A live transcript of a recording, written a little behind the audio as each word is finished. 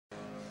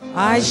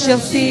I shall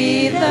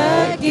see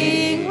the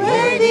King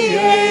where the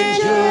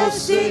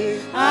angels sing.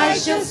 I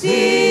shall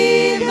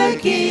see the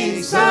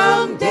King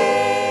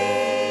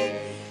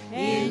someday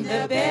in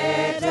the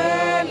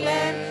better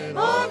land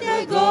on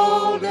the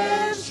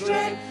golden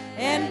strand,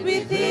 and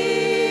with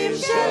him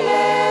shall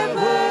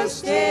ever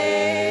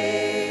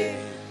stay.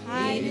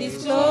 In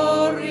his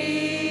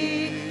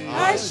glory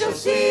I shall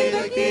see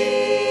the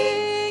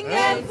King,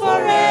 and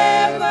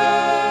forever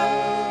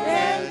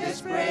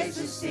endless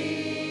praises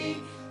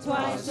sing.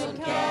 Twice on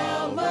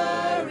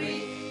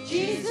Calvary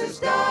Jesus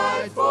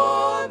died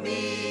for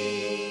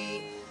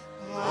me.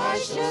 I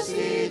shall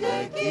see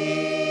the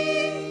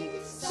King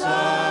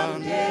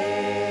someday.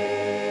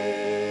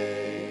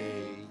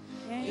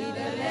 In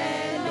the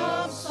land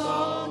of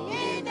song,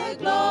 in the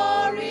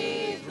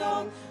glory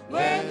throng,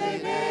 where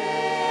there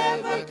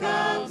never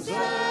comes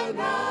a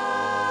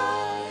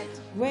night,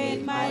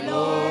 when my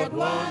Lord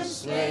once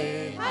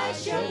slain, I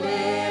shall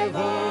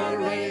ever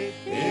reign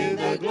in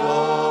the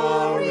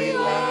glory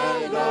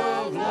land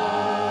of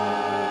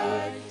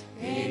light.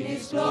 In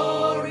his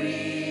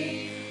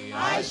glory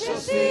I shall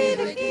see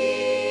the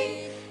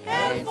King,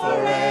 and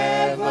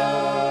forever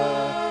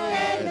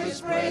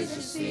endless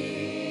praises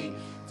sing.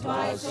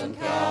 Twice on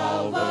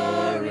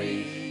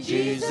Calvary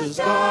Jesus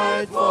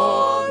died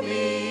for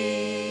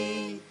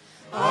me.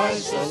 I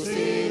shall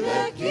see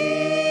the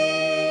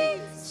King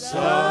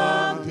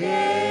someday.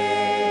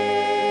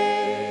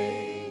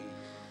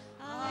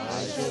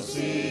 I shall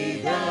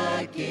see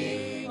the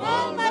King,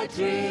 all my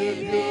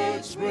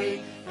tributes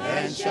bring,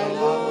 and shall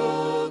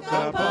look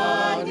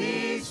upon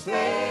his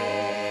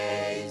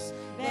face.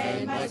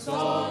 Then my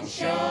song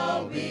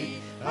shall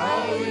be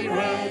how he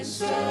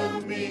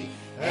ransomed me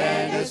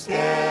and has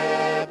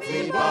kept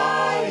me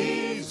by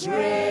his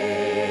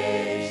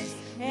grace.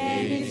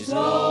 In his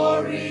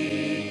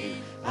glory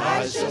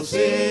I shall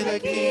see the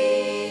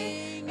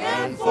King,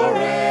 and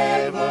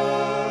forever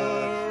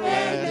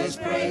endless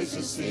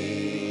praises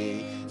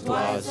sing.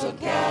 Twice on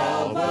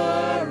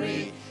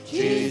Calvary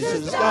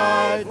Jesus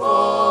died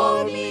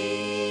for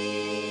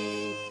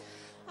me.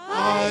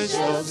 I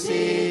shall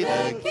see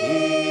the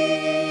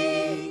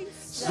King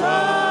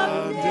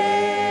someday.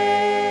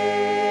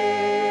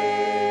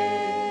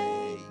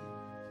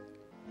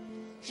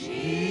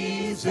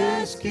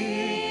 Jesus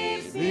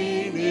keeps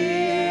me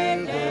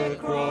near the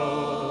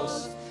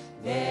cross,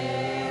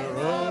 there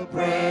a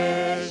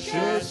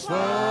precious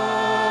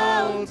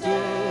fountain,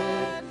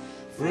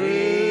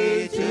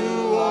 free to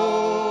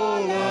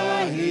all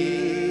a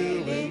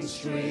healing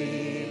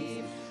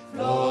stream,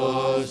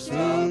 flows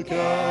through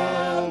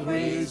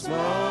Calvary's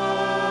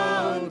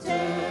mountain.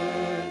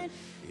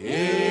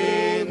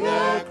 In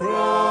the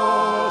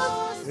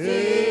cross,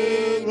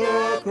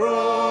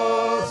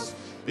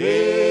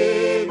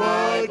 be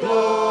my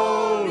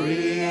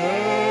glory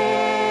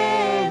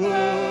ever,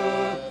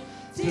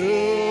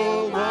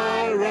 till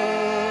my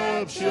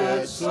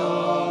raptured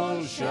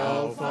soul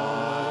shall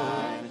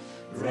find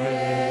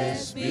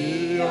rest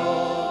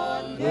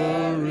beyond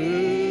the river.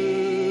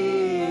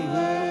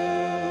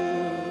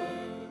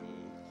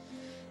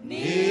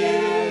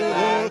 Near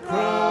the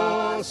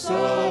cross,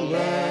 a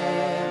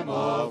Lamb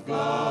of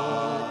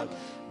God,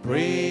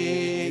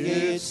 bring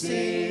its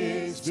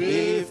sins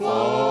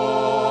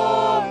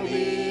before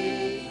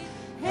me.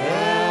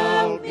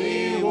 Help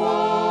me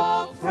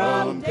walk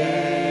from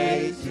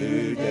day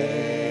to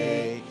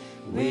day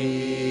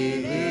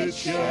with its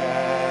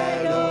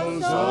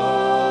shadows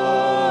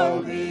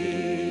on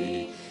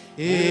me.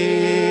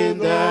 In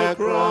the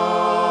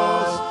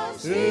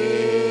cross,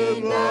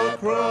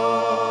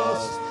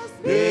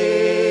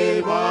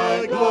 be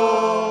my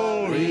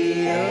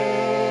glory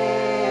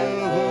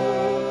ever,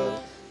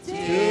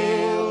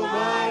 till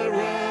my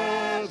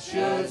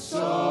raptured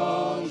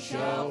soul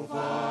shall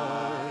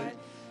find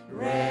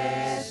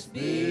rest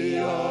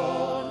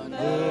beyond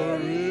the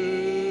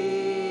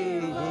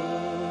river.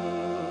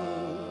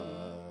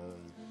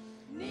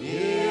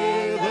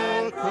 Near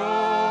the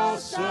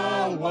cross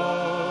I'll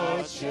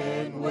watch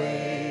and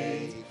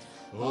wait,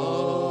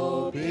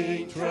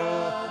 hoping,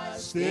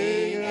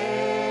 trusting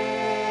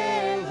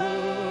ever,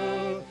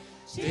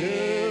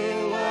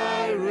 till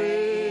I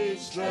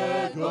reach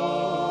the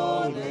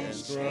golden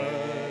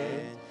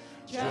strand,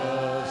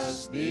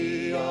 just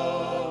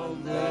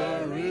beyond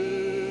the river.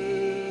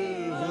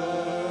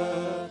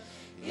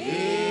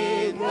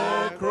 In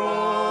the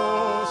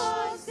cross,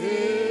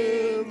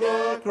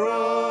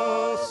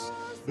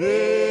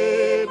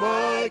 be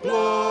my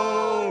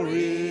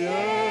glory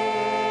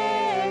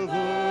ever,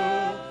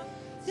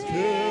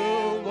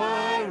 till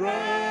my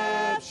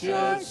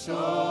raptured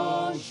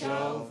soul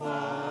shall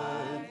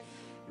find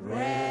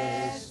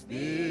rest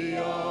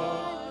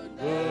beyond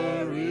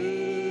the river.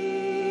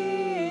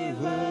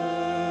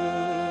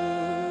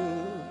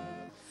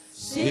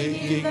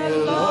 Seeking the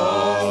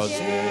lost,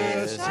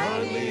 yes,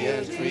 humbly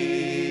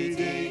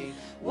entreating,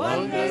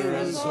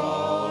 wanderers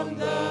on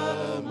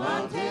the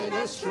mountain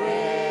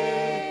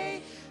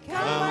astray,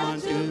 come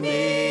unto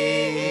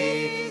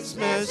me, his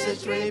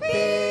message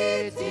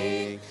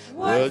repeating,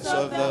 words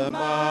of the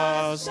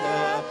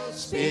Master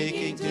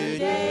speaking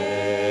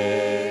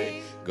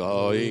today,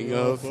 going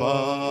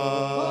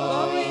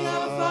afar,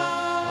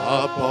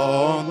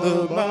 upon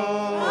the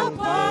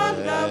mountain,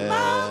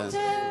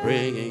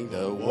 bringing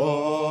the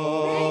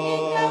wonders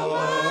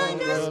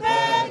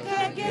back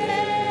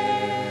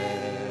again,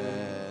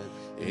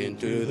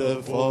 into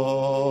the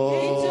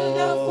fold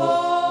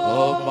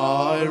of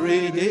my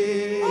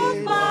Redeemer,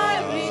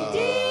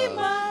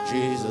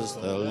 Jesus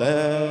the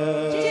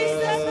Lamb,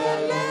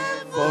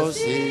 for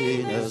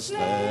sinners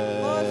slain,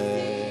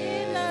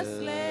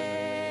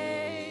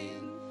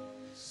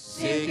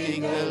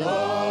 seeking the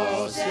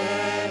lost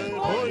and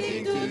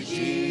pointing to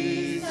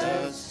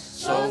Jesus,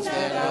 souls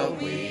that are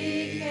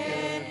weak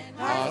and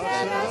hearts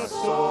that are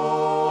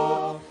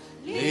sore,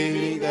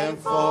 leading them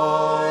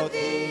for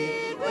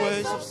the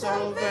ways of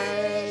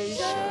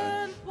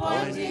salvation,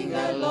 pointing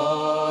the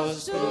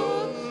lost to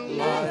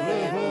life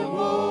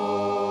evermore,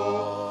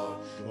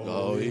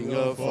 going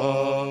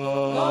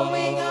afar,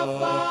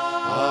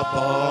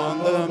 upon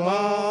the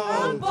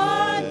mountain,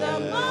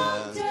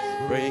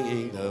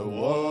 bringing the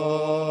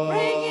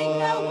wonders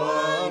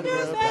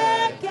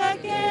back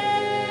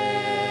again,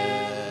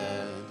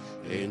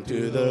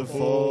 into the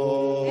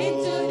fold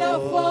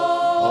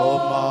of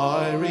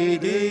my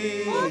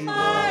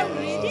Redeemer,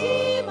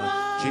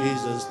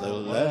 Jesus the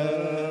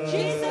Lamb,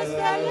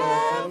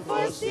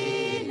 for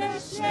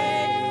sinners slain.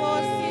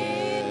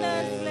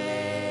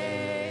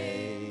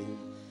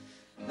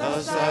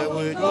 Thus I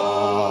would go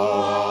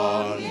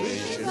on,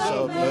 missions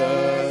of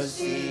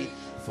mercy,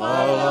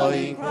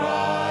 following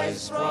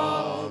Christ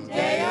from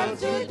day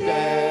unto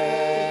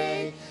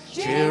day,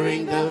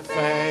 cheering the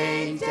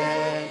faint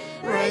and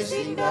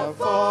raising the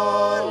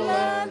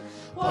fallen,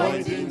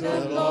 pointing the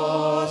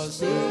lost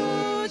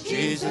to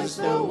Jesus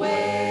the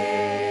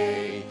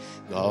way,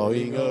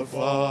 going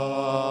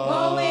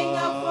afar,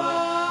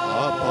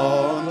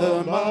 upon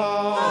the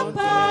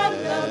mountain,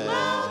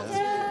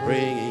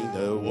 bringing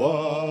the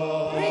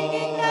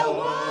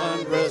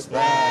wonders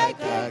back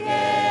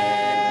again,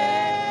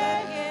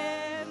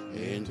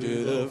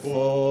 into the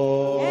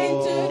fold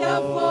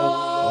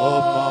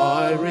of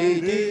my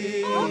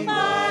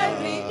Redeemer,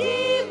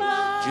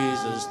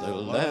 Jesus the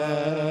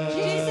Lamb,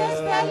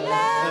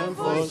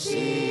 for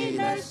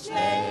sinners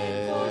slain.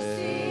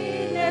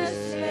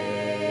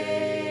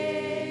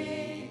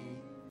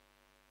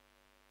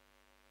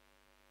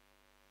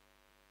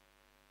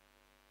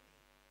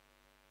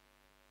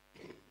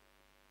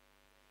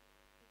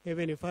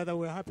 Heavenly Father,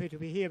 we're happy to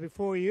be here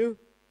before you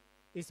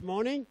this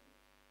morning.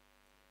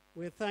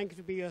 We're thankful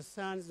to be your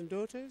sons and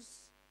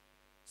daughters,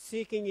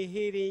 seeking your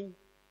healing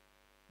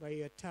by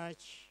your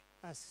touch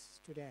us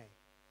today.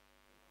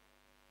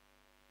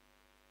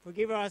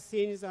 Forgive our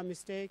sins, our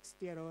mistakes,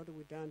 dear Lord,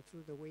 we've done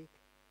through the week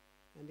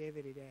and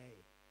every day.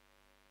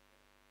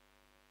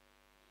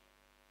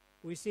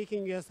 We're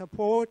seeking your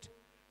support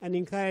and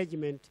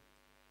encouragement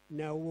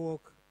in our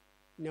walk,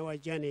 in our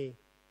journey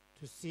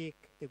to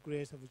seek the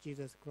grace of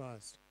Jesus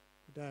Christ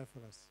to die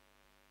for us.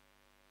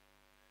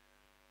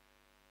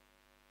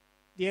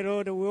 Dear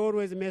Lord, we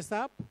always mess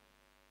up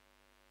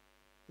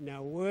in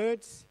our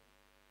words,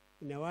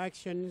 in our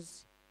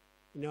actions,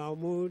 in our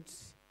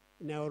moods,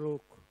 in our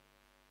look.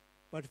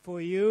 But for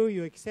you,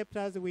 you accept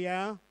us as we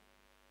are,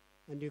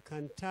 and you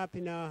can tap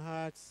in our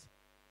hearts,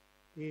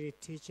 really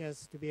teach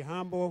us to be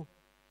humble,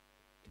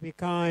 to be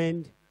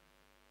kind,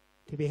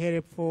 to be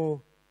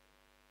helpful,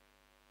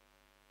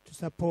 to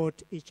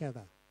support each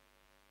other.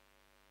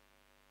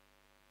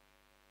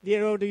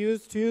 Dear Lord, to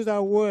use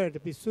our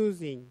word, be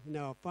soothing in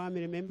our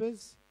family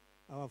members,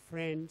 our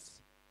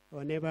friends,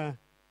 our neighbor,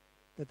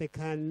 that they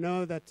can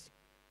know that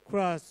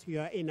Christ, you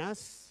are in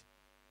us.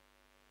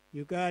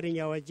 You're guiding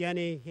our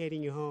journey,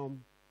 heading you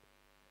home,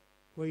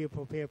 where you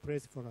prepare a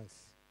place for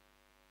us.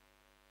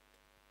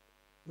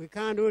 We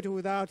can't do it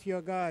without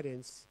your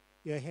guidance,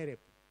 your help.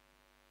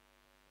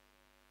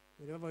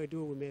 Whatever we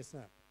do, we mess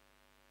up.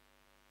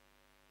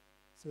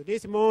 So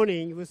this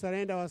morning, we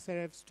surrender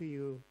ourselves to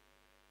you.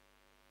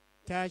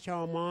 Touch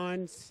our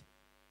minds,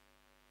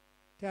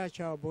 touch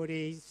our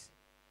bodies,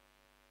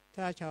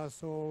 touch our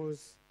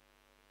souls,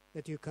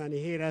 that you can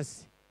hear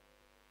us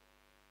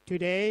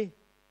today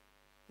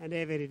and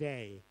every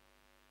day,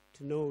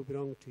 to know we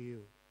belong to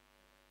you.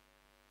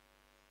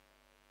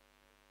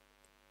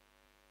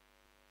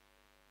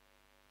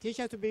 Teach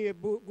us to be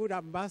good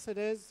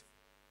ambassadors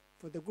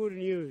for the good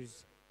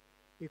news,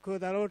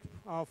 because a lot of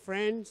our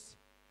friends,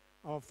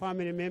 our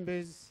family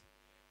members,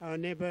 our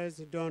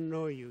neighbors don't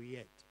know you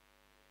yet.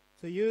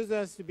 So use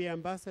us to be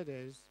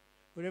ambassadors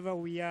wherever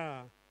we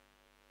are,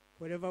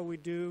 whatever we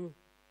do,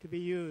 to be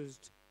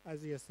used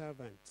as your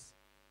servants.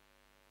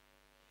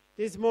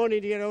 This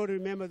morning, dear Lord,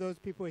 remember those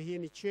people here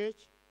in the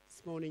church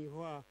this morning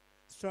who are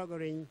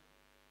struggling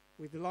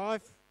with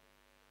life.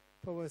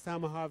 Probably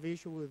some have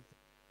issues with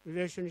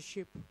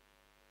relationship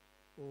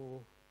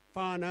or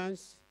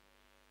finance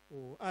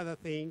or other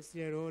things,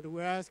 dear Lord.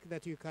 We ask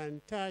that you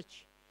can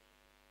touch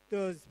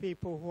those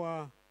people who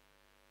are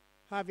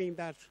having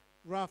that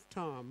rough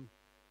time,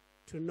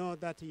 to know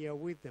that you are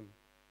with them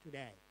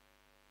today,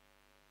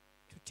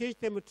 to teach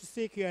them to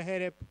seek your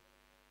help,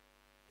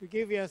 to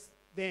give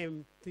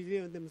them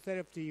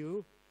themselves to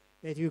you,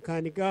 that you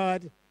can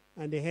guard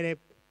and help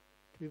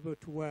to be able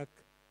to work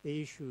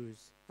the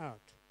issues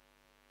out.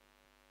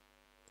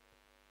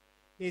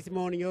 This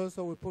morning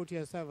also we put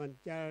your servant,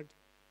 Jared,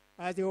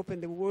 as he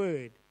opened the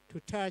word to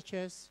touch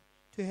us,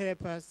 to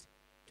help us,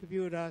 to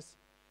build us,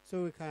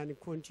 so we can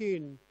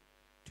continue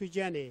to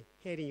journey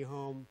heading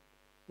home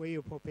where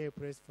you prepare a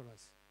place for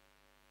us.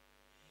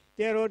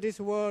 Dear Lord, this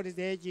world is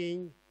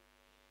aging,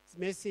 it's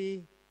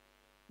messy.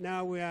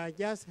 Now we are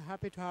just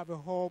happy to have a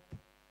hope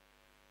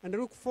and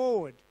look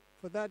forward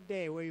for that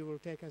day where you will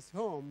take us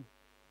home,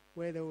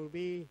 where there will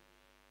be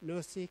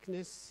no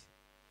sickness,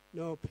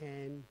 no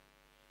pain,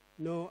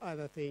 no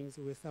other things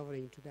we're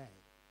suffering today.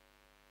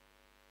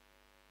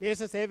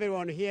 Bless us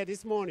everyone here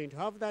this morning to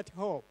have that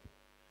hope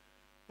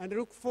and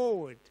look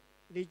forward,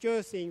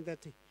 rejoicing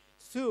that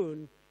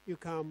soon you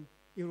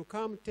will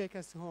come take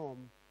us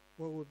home,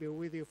 where we'll be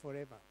with you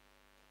forever.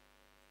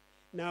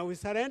 Now we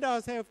surrender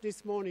ourselves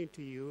this morning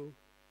to you.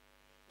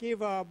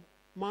 Give our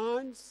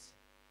minds,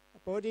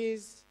 our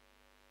bodies,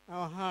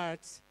 our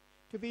hearts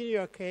to be in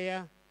your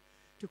care,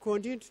 to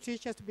continue to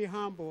teach us to be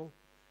humble,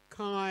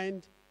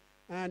 kind,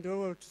 and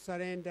all to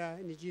surrender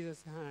in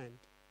Jesus' hand.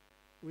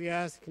 We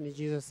ask in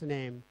Jesus'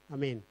 name.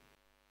 Amen.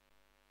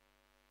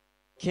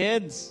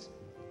 Kids.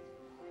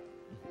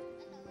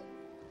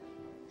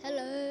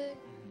 Hello.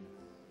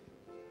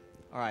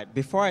 All right,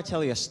 before I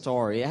tell you a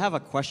story, I have a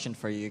question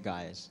for you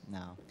guys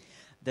now.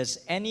 Does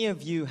any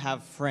of you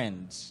have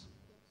friends?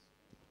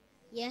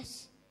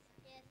 Yes.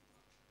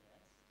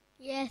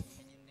 Yes.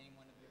 Can you name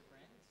one of your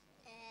friends?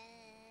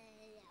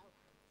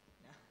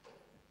 No.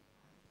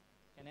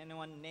 Can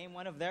anyone name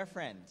one of their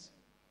friends?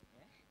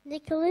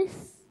 Nicholas.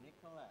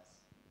 Nicholas.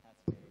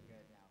 That's very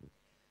good now.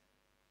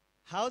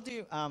 How do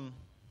you, oh,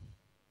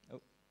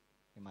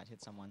 we might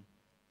hit someone.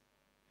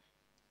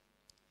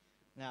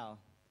 Now,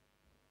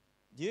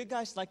 do you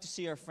guys like to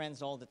see your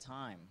friends all the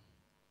time?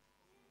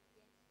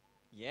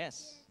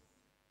 Yes.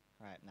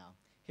 All right, now,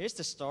 here's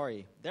the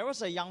story. There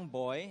was a young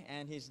boy,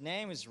 and his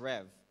name is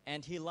Rev,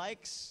 and he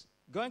likes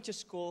going to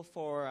school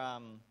for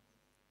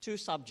 2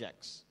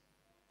 subjects,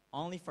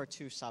 only for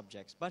 2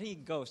 subjects, but he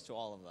goes to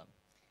all of them.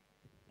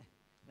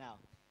 Now,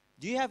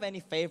 do you have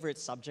any favorite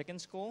subject in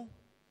school?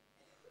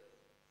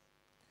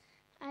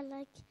 I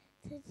like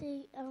to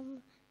do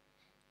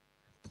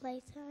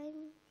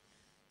playtime.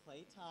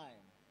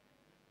 Playtime.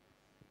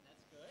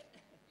 That's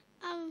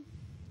good.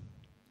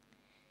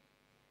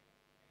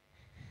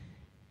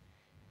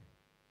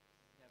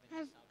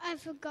 I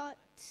forgot.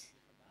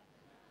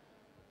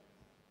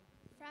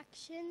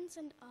 Fractions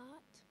and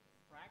art.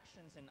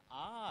 Fractions and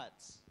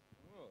arts.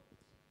 Ooh.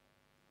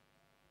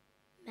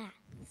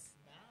 Maths.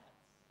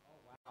 Maths. Oh,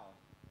 wow.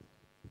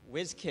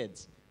 Whiz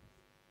kids.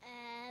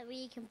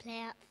 We can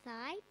play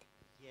outside.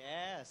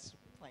 Yes,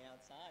 play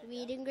outside.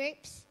 Reading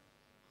groups.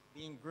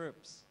 Be in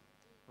groups.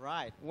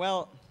 Right.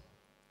 Well,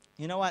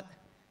 you know what?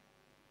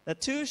 The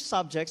 2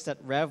 subjects that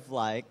Rev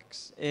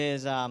likes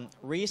is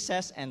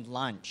recess and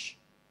lunch.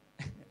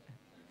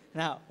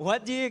 Now,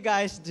 what do you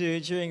guys do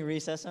during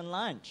recess and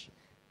lunch?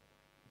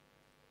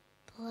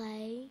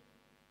 Play.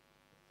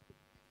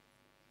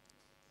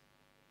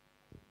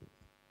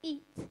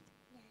 Eat.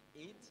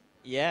 Eat?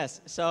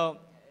 Yes. So,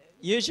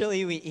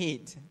 usually we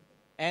eat.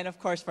 And of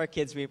course, for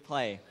kids, we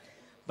play.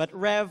 But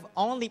Rev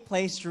only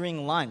plays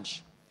during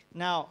lunch.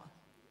 Now,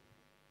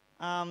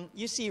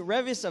 you see,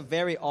 Rev is a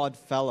very odd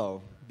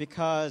fellow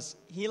because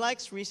he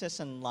likes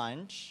recess and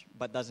lunch,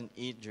 but doesn't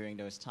eat during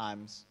those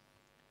times.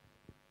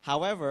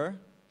 However,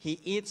 he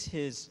eats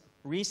his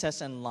recess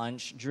and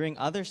lunch during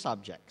other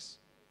subjects.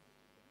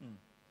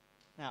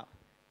 Now,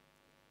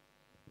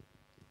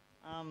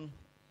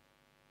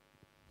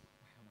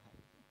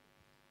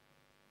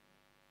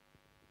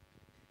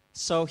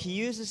 so he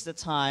uses the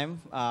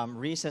time,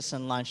 recess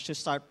and lunch, to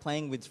start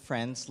playing with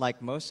friends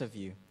like most of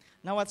you.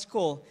 Now at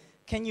school,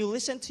 can you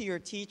listen to your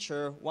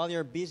teacher while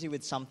you're busy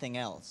with something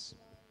else?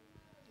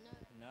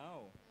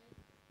 No.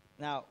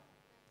 Now,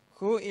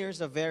 who here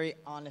is a very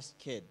honest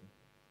kid?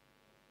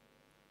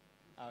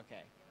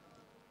 Okay.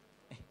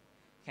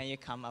 Can you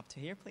come up to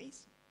here,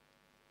 please?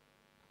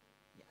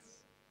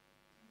 Yes.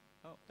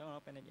 Oh, don't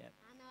open it yet.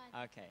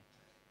 Okay.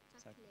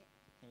 So,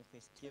 can you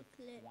please give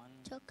one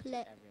to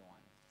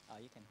everyone? Oh,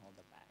 you can hold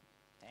the bag.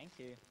 Thank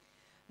you.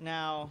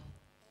 Now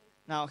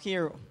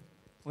here,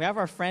 we have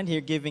our friend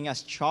here giving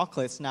us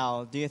chocolates.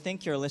 Now, do you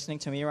think you're listening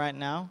to me right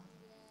now?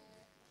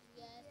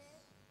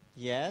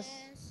 Yes?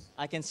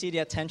 I can see the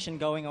attention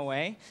going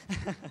away.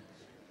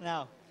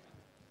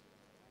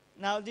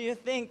 Now, do you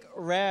think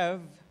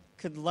Rev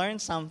could learn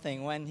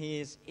something when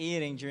he's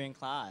eating during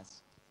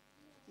class?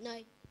 No.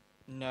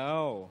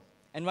 No.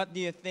 And what do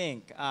you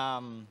think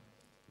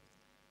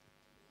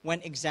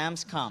when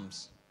exams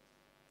comes?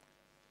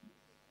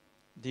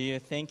 Do you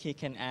think he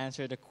can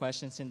answer the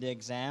questions in the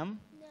exam?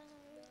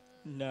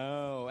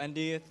 No. And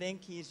do you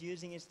think he's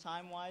using his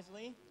time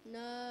wisely?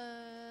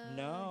 No.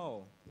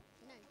 No.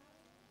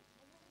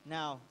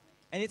 Now,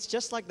 And it's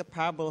just like the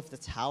parable of the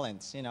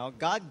talents. You know,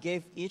 God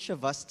gave each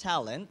of us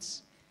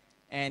talents,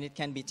 and it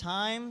can be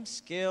time,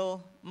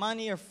 skill,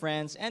 money, or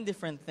friends, and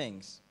different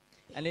things.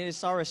 And it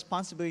is our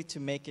responsibility to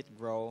make it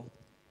grow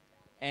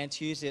and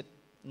to use it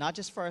not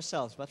just for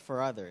ourselves, but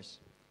for others.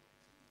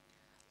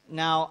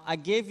 Now, I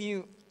gave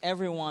you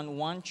everyone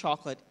one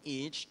chocolate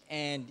each,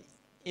 and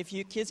if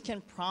you kids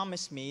can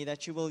promise me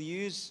that you will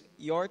use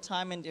your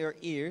time and your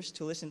ears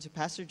to listen to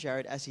Pastor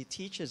Jared as he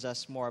teaches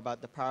us more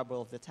about the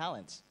parable of the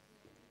talents.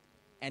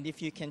 And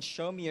if you can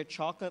show me your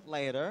chocolate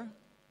later,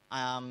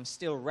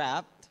 still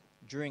wrapped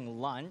during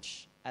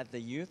lunch at the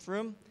youth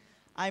room,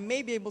 I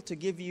may be able to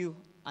give you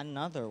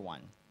another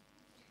one.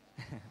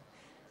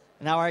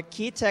 Now, our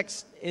key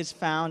text is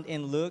found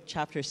in Luke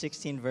chapter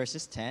 16,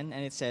 verses 10,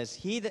 and it says,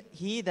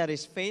 He that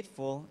is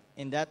faithful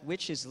in that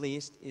which is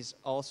least is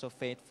also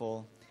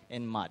faithful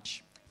in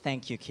much.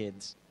 Thank you,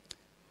 kids.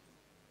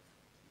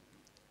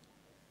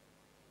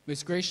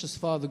 Most gracious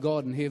Father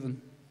God in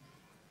heaven,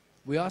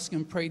 we ask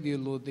and pray, dear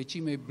Lord, that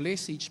you may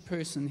bless each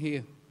person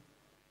here.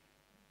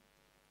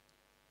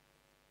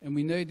 And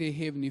we know, dear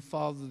Heavenly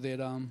Father,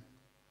 that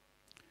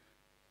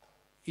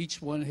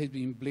each one has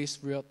been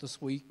blessed throughout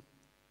this week.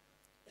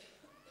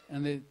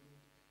 And that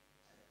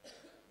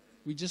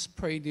we just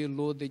pray, dear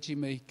Lord, that you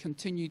may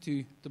continue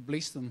to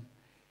bless them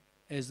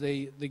as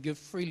they give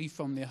freely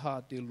from their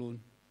heart, dear Lord.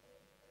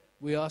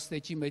 We ask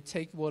that you may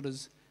take what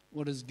is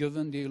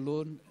given, dear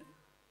Lord,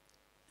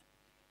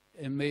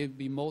 and may it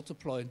be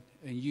multiplied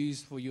and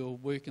used for your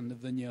work in the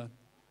vineyard.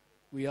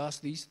 We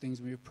ask these things,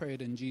 and we pray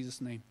it in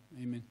Jesus' name.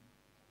 Amen.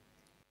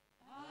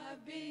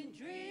 I've been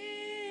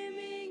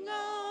dreaming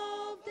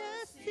of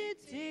the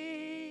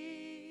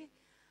city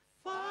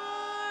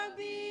far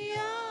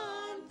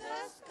beyond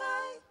the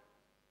sky,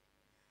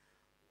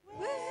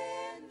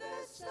 when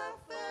the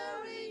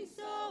suffering's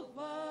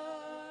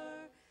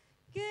over,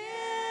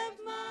 give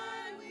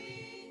my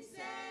wings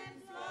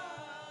and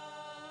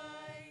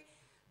fly.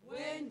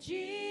 When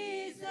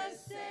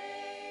Jesus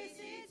says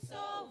it's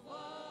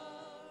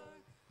over,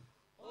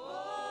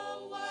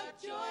 oh, what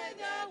joy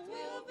that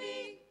will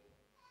be,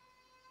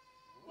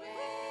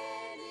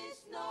 when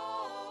it's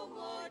no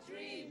more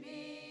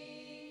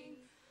dreaming.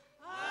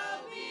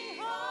 I'll be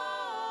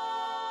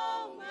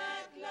home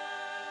at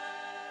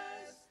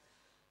last.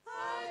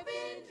 I've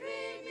been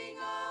dreaming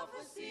of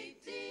a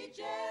city,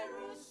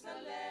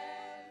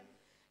 Jerusalem,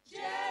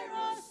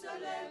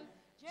 Jerusalem,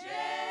 Jerusalem.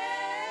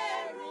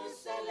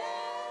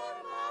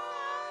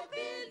 I've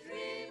been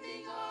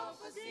dreaming of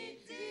a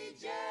city,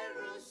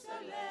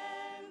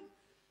 Jerusalem,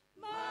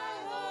 my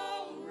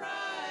home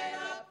right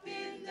up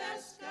in the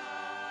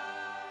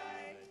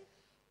sky.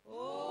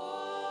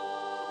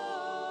 Oh,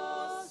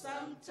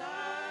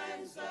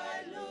 sometimes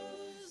I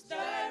lose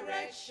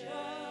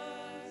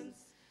directions.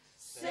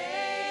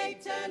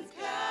 Satan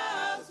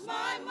clouds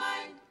my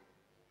mind,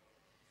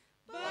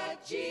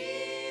 but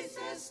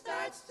Jesus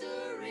starts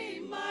to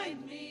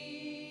remind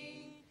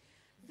me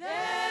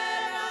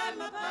that I'm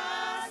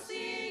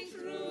passing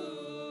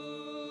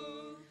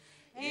through.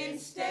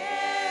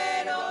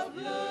 Instead of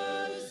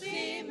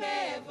losing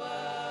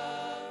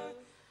ever,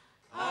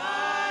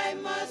 I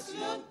must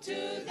look to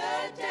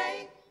the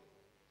day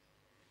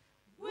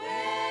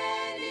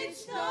when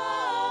it's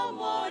no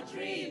more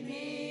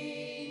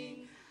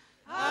dreaming.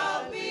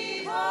 I'll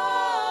be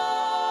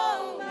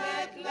home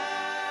at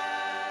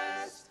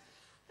last.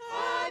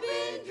 I've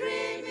been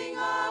dreaming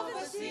of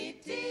a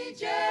city,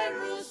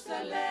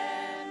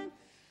 Jerusalem,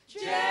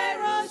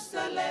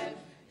 Jerusalem,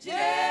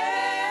 Jerusalem.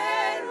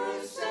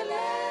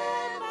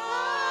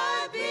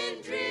 I've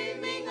been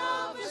dreaming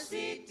of a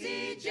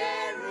city,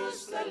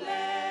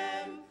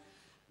 Jerusalem,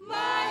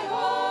 my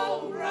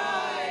home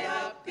right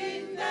up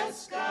in the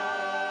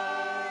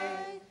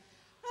sky.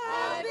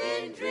 I've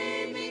been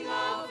dreaming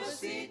of a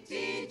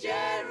city,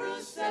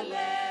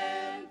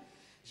 Jerusalem,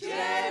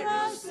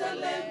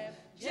 Jerusalem,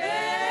 Jerusalem.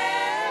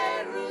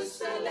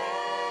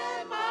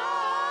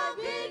 I've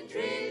been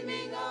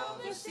dreaming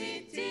of a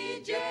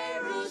city,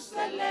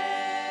 Jerusalem,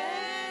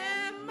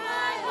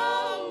 my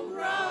home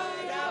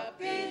right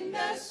up in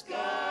the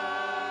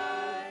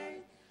sky.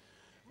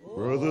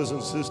 Brothers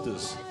and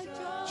sisters,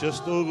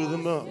 just over the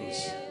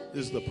mountains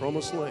is the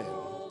promised land.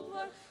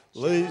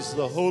 Lays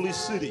the holy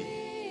city,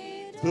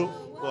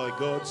 built by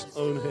God's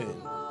own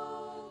hand.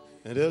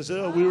 And as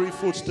our weary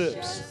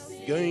footsteps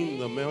gain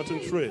the mountain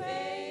tread,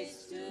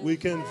 we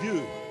can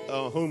view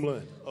our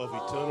homeland of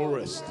eternal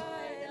rest.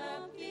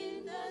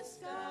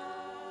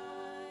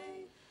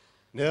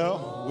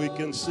 Now we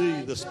can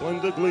see the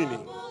splendor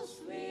gleaming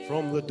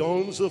from the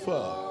domes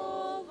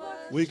afar.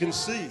 We can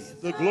see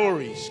the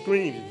glory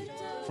screaming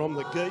from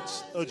the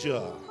gates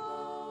ajar.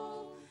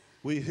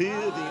 We hear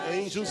the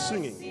angels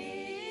singing,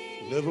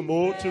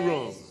 nevermore to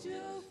roam.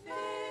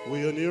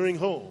 We are nearing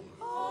home,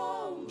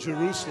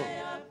 Jerusalem,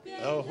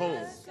 our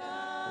home,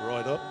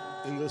 right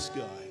up in the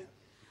sky.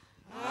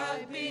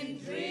 I've been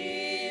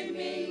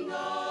dreaming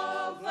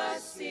of a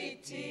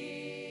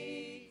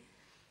city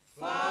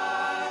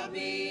far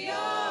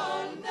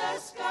beyond the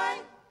sky,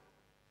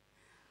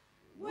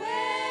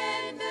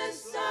 when the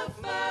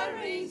suffering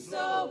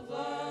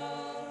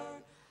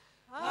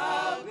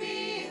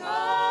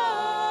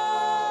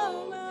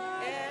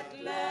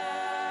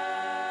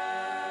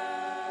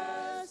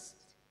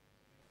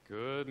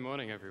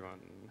morning, everyone.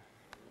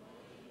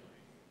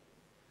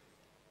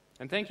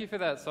 And thank you for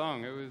that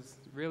song. It was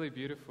really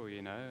beautiful,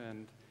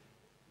 and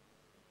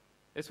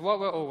it's what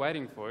we're all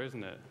waiting for,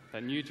 isn't it?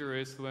 That New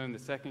Jerusalem, the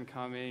second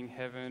coming,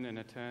 heaven and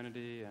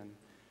eternity. And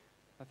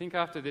I think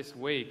after this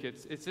week,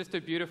 it's just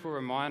a beautiful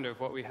reminder of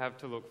what we have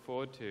to look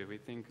forward to. We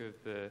think of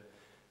the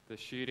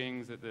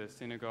shootings at the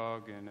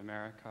synagogue in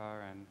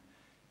America, and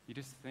you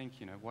just think,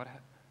 what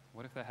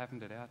if that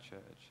happened at our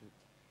church?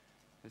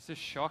 It's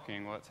just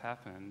shocking what's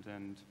happened.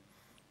 And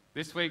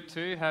this week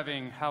too,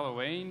 having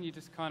Halloween, you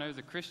just kind of, as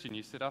a Christian,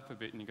 you sit up a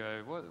bit and you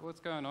go, what's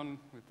going on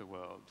with the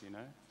world,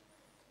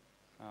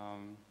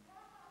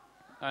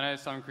 I know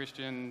some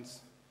Christians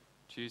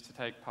choose to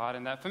take part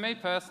in that. For me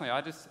personally,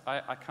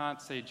 I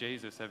can't see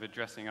Jesus ever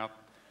dressing up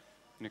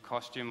in a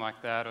costume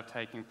like that or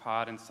taking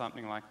part in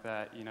something like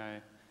that,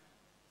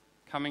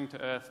 coming to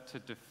earth to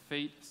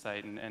defeat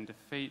Satan and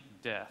defeat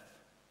death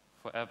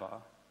forever.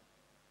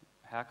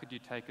 How could you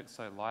take it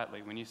so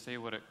lightly when you see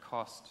what it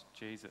cost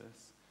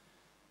Jesus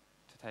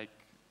to take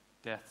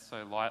death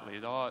so lightly?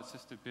 It's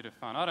just a bit of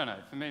fun. I don't know.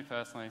 For me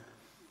personally,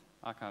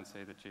 I can't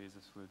see that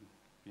Jesus would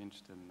be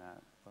interested in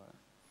that. But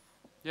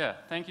yeah,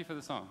 thank you for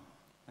the song.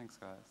 Thanks,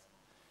 guys.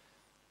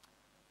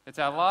 It's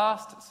our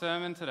last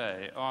sermon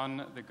today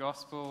on the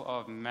Gospel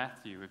of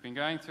Matthew. We've been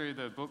going through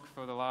the book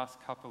for the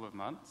last couple of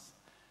months,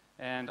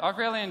 and I've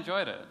really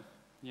enjoyed it.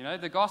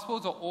 The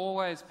Gospels are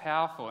always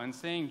powerful, and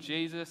seeing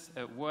Jesus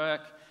at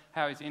work,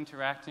 how he's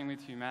interacting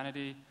with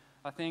humanity,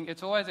 I think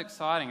it's always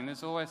exciting, and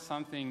there's always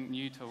something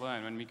new to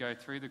learn when we go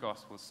through the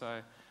Gospels. So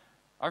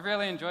I've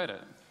really enjoyed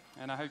it,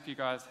 and I hope you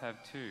guys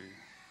have too.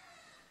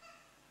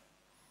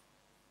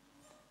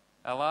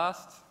 Our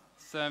last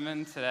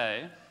sermon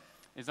today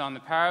is on the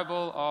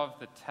parable of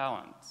the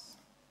talents.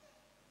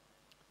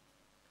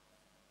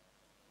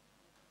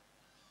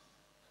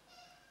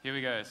 Here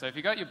we go. So if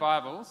you got your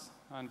Bibles,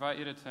 I invite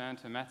you to turn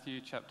to Matthew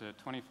chapter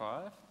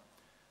 25,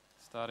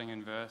 starting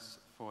in verse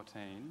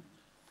 14.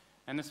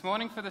 And this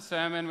morning for the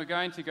sermon, we're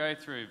going to go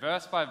through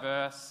verse by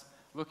verse,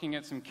 looking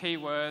at some key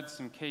words,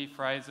 some key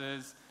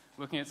phrases,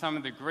 looking at some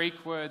of the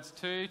Greek words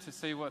too, to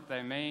see what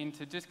they mean,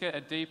 to just get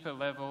a deeper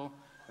level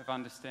of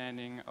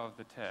understanding of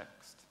the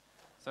text.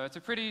 So it's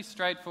a pretty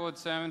straightforward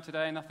sermon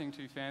today, nothing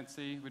too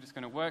fancy. We're just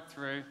going to work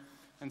through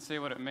and see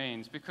what it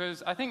means,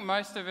 because I think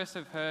most of us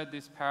have heard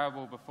this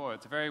parable before.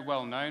 It's a very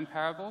well-known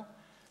parable.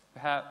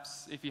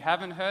 Perhaps if you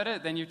haven't heard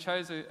it, then you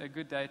chose a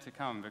good day to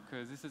come,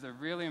 because this is a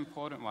really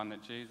important one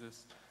that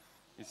Jesus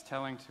is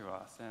telling to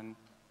us. And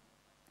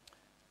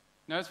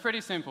it's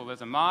pretty simple.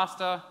 There's a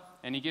master,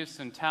 and he gives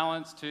some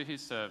talents to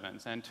his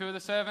servants. And two of the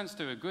servants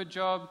do a good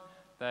job.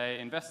 They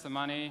invest the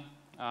money.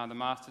 The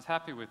master's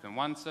happy with them.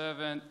 One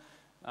servant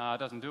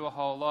doesn't do a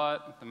whole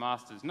lot. The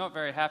master's not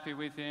very happy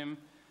with him.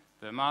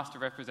 The master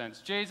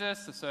represents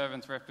Jesus. The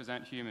servants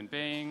represent human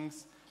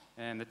beings.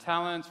 And the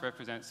talents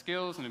represent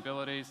skills and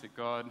abilities that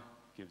God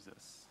gives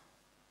us.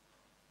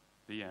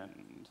 The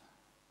end.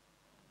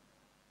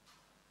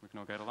 We can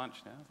all go to lunch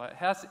now.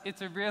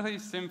 It's a really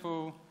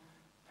simple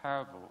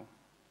parable,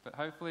 but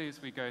hopefully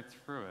as we go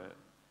through it,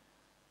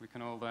 we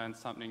can all learn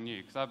something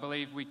new. Because I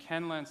believe we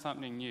can learn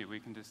something new. We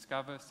can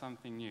discover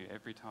something new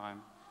every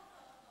time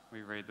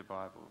we read the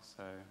Bible.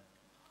 So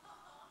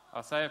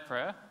I'll say a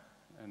prayer,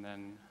 and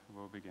then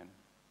we'll begin.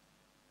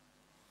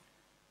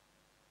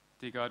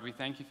 Dear God, we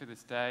thank you for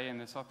this day and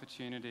this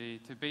opportunity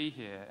to be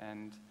here,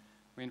 and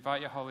we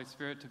invite your Holy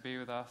Spirit to be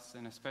with us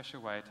in a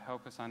special way to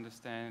help us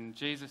understand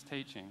Jesus'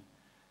 teaching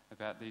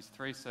about these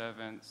three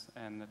servants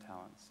and the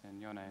talents. In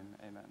your name,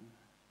 amen.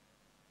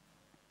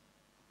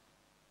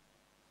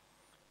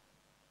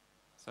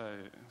 So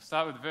we'll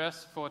start with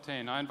verse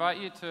 14. I invite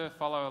you to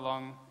follow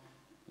along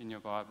in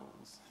your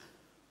Bibles.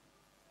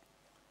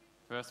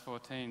 Verse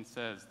 14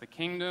 says, "The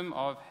kingdom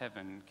of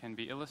heaven can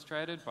be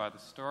illustrated by the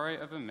story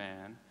of a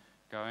man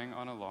going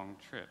on a long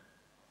trip.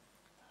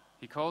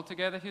 He called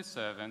together his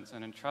servants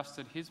and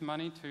entrusted his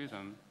money to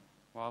them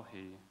while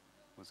he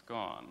was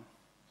gone."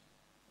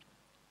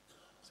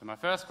 So my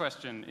first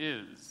question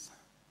is,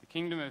 the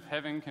kingdom of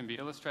heaven can be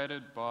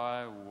illustrated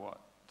by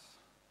what?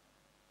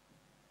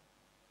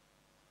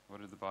 What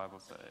did the Bible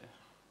say?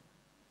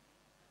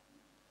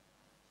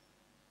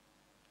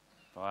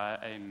 By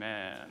a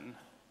man.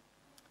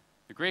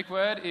 The Greek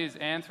word is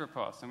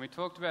anthropos, and we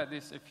talked about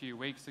this a few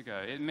weeks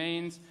ago. It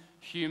means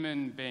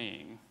human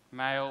being,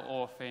 male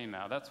or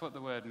female. That's what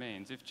the word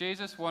means. If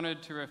Jesus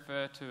wanted to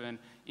refer to an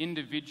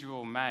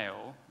individual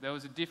male, there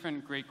was a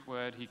different Greek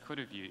word he could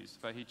have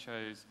used, but he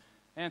chose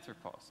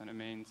anthropos, and it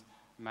means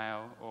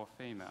male or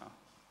female.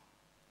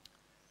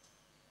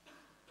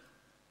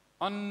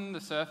 On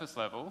the surface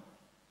level,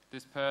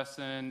 this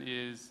person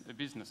is a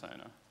business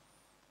owner,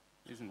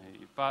 isn't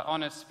he? But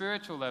on a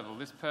spiritual level,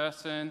 this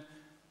person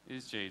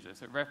is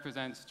Jesus. It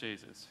represents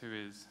Jesus, who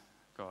is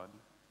God.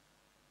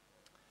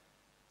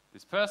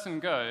 This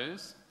person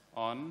goes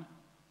on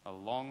a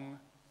long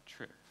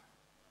trip.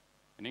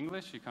 In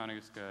English, you kind of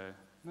just go,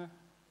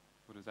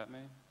 what does that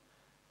mean?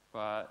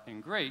 But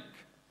in Greek,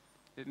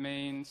 it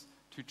means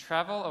to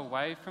travel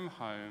away from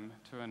home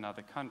to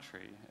another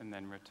country and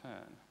then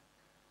return.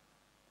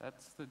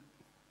 That's the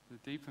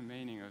deeper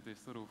meaning of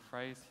this little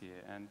phrase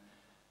here. And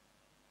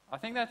I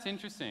think that's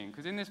interesting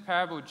because in this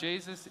parable,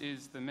 Jesus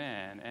is the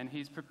man and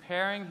he's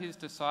preparing his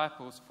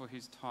disciples for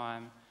his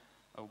time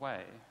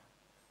away.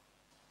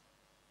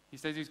 He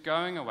says he's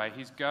going away,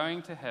 he's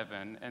going to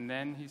heaven, and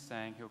then he's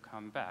saying he'll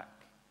come back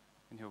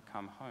and he'll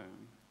come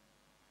home.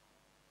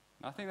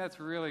 And I think that's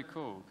really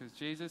cool because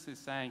Jesus is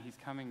saying he's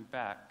coming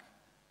back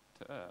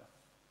to earth,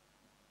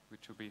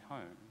 which will be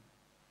home.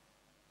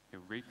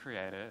 He'll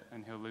recreate it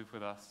and he'll live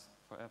with us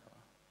forever.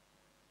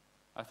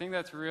 I think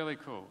that's really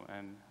cool,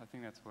 and I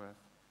think that's worth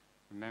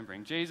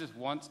remembering. Jesus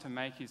wants to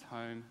make his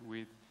home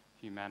with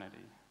humanity.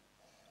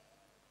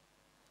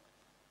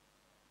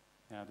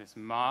 Now, this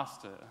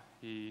master,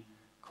 he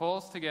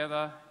calls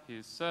together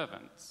his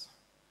servants.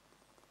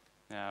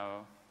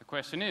 Now, the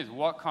question is,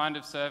 what kind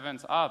of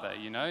servants are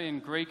they? You know, in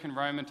Greek and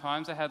Roman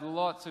times, they had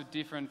lots of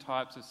different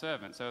types of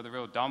servants. There were the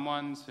real dumb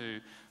ones who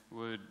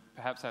would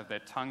perhaps have their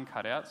tongue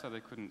cut out so they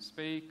couldn't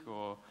speak,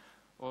 or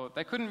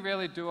they couldn't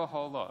really do a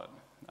whole lot.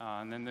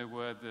 And then there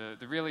were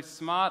the really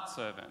smart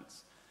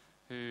servants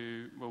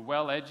who were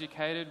well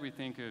educated. We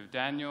think of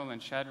Daniel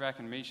and Shadrach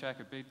and Meshach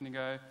and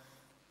Abednego.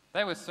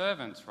 They were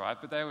servants, right?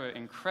 But they were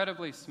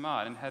incredibly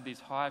smart and had these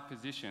high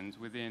positions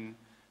within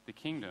the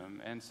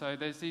kingdom. And so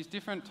there's these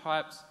different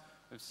types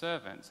of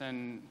servants.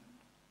 And,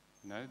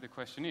 you know, the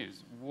question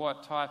is,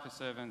 what type of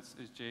servants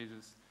is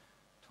Jesus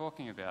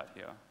talking about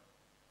here?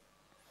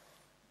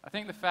 I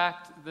think the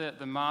fact that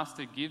the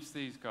master gives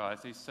these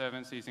guys, these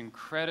servants, these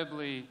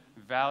incredibly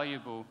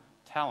valuable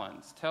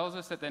talents tells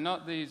us that they're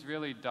not these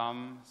really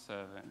dumb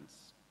servants,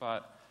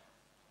 but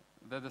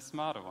they're the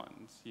smarter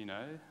ones, you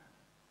know.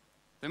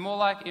 They're more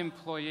like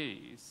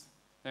employees.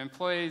 They're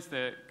employees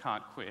that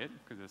can't quit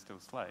because they're still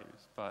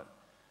slaves, but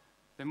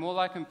they're more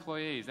like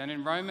employees. And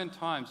in Roman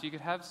times, you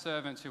could have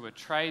servants who were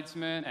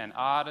tradesmen and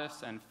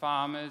artists and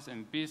farmers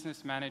and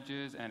business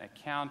managers and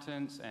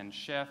accountants and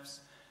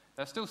chefs.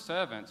 They're still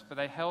servants, but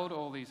they held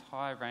all these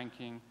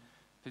high-ranking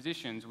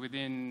positions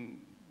within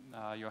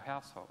your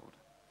household.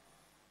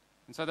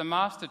 And so the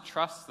master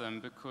trusts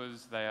them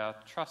because they are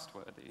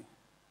trustworthy.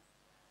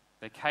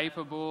 They're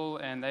capable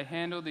and they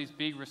handle these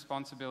big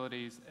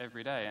responsibilities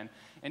every day.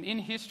 And in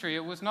history,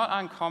 it was not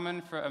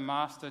uncommon for a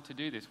master to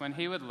do this. When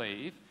he would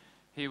leave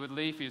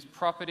his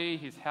property,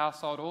 his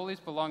household, all his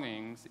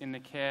belongings in the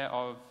care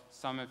of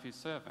some of his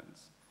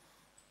servants.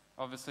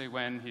 Obviously,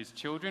 when his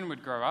children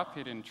would grow up,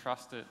 he'd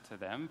entrust it to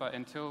them, but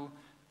until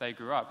they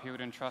grew up, he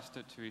would entrust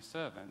it to his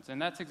servants.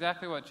 And that's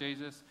exactly what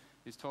Jesus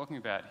is talking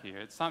about here.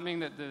 It's something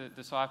that the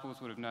disciples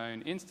would have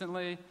known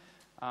instantly.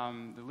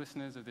 The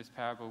listeners of this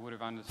parable would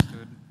have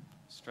understood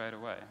straight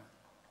away.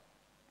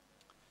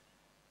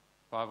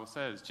 The Bible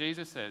says,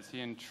 Jesus says,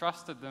 he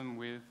entrusted them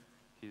with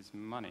his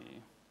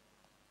money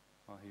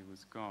while he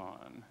was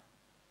gone.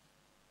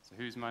 So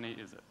whose money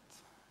is it?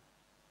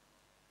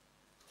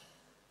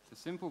 It's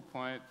a simple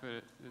point,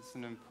 but it's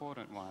an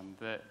important one,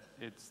 that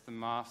it's the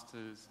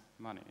master's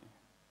money.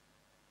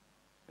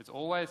 It's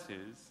always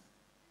his.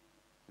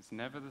 It's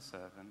never the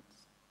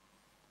servant's.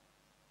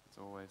 It's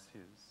always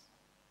his.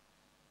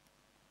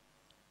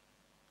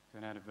 Go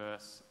now to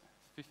verse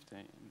 15.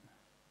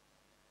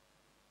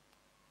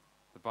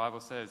 The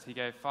Bible says, he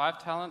gave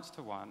 5 talents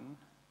to one,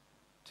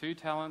 2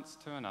 talents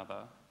to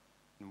another,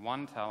 and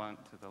 1 talent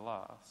to the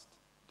last,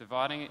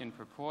 dividing it in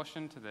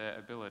proportion to their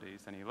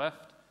abilities, and he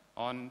left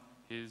on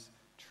his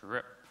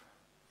trip.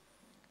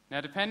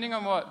 Now, depending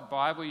on what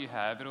Bible you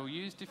have, it'll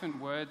use different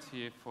words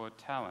here for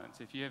talents.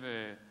 If you have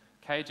a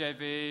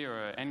KJV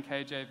or an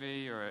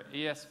NKJV or an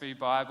ESV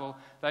Bible,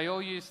 they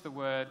all use the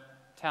word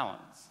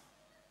talents.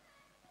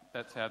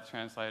 That's how the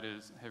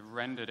translators have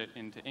rendered it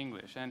into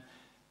English. And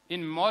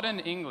in modern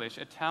English,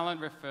 a talent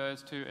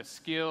refers to a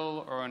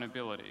skill or an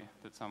ability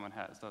that someone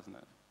has, doesn't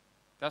it?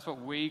 That's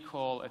what we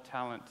call a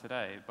talent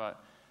today.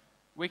 But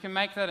we can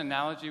make that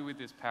analogy with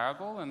this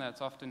parable, and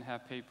that's often how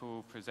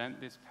people present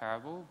this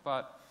parable.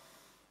 But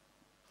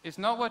it's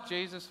not what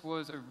Jesus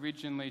was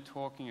originally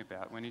talking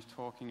about when he's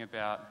talking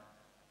about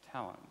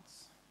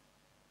talents.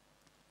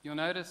 You'll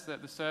notice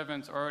that the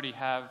servants already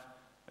have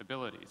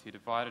abilities. He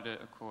divided it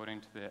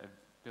according to their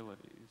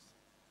abilities.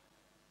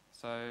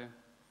 So,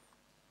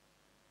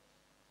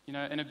 you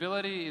know, an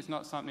ability is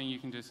not something you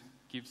can just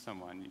give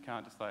someone. You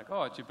can't just like,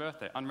 oh, it's your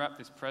birthday, unwrap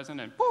this present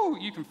and, whoo,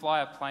 you can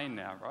fly a plane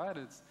now, right?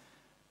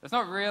 That's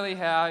not really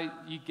how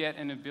you get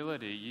an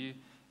ability.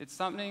 It's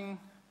something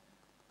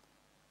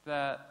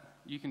that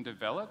you can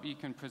develop. You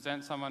can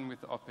present someone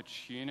with the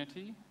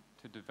opportunity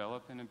to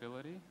develop an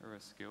ability or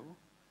a skill.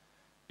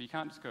 But you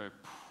can't just go,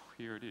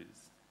 here it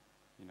is.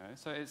 You know?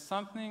 So it's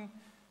something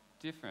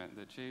different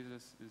that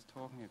Jesus is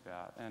talking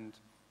about. And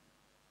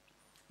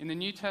in the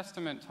New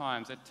Testament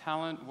times, a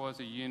talent was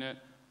a unit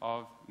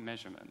of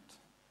measurement.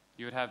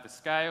 You would have the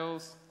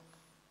scales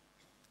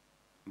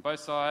on both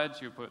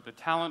sides. You would put the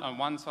talent on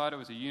one side, it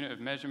was a unit of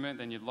measurement,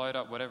 then you'd load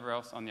up whatever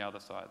else on the other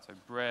side, so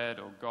bread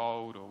or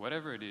gold or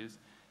whatever it is,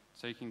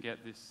 so you can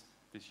get this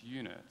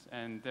unit.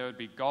 And there would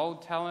be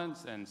gold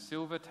talents and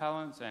silver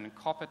talents and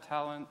copper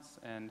talents,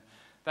 and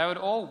They would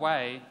all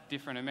weigh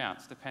different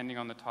amounts depending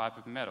on the type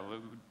of metal. It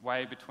would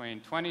weigh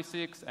between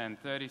 26 and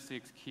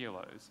 36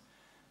 kilos,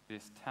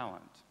 this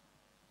talent.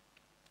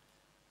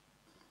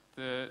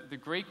 The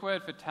Greek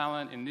word for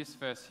talent in this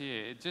verse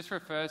here, it just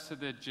refers to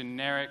the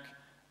generic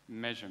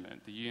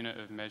measurement, the unit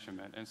of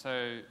measurement. And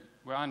so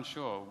we're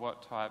unsure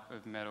what type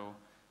of metal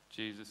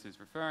Jesus is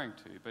referring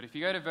to. But if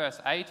you go to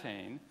verse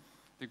 18,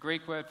 the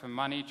Greek word for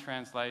money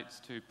translates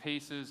to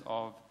pieces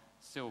of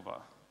silver.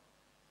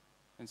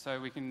 And so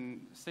we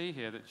can see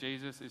here that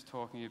Jesus is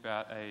talking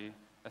about a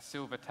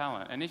silver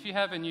talent. And if you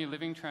have a New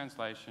Living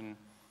Translation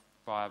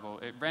Bible,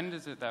 it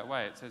renders it that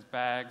way. It says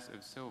bags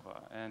of silver.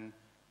 And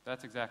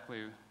that's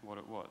exactly what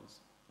it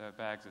was. They're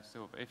bags of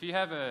silver. If you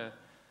have an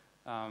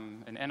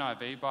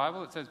NIV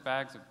Bible, it says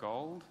bags of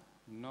gold.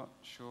 I'm not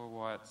sure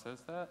why it says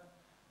that.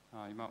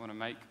 You might want to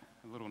make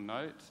a little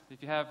note.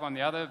 If you have one of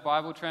the other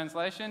Bible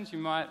translations, you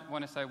might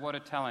want to say what a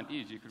talent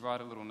is. You could write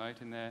a little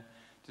note in there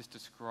just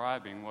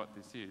describing what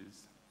this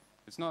is.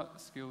 It's not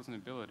skills and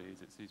abilities,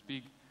 it's these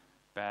big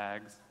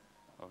bags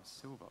of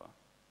silver.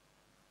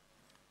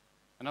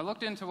 And I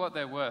looked into what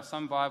they were.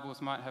 Some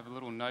Bibles might have a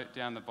little note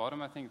down the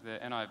bottom. I think the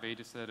NIV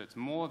just said it's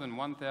more than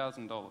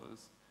 $1,000.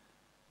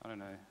 I don't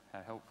know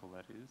how helpful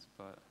that is,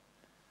 but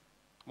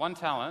one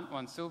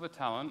silver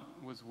talent,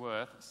 was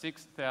worth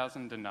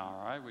 6,000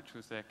 denarii, which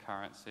was their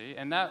currency,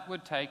 and that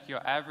would take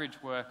your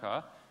average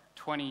worker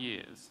 20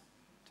 years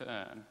to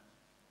earn.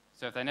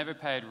 So if they never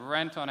paid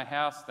rent on a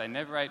house, they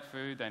never ate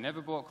food, they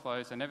never bought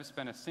clothes, they never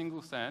spent a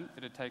single cent,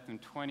 it would take them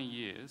 20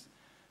 years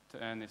to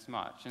earn this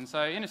much. And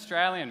so in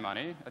Australian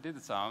money, I did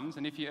the sums,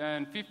 and if you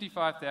earn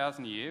 $55,000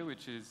 a year,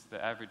 which is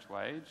the average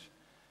wage,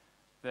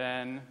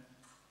 then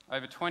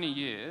over 20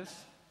 years,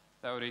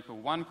 that would equal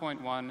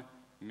 $1.1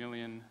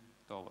 million.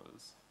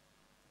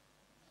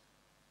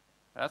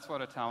 That's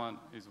what a talent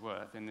is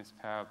worth in this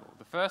parable.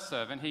 The first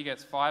servant, he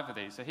gets 5 of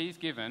these, so he's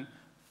given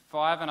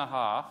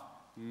 $5.5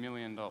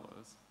 million.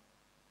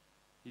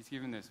 He's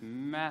given this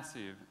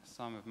massive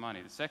sum of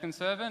money. The second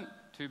servant,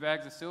 2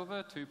 bags of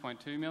silver,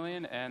 2.2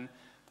 million, and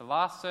the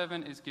last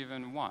servant is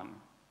given 1,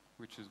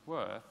 which is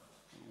worth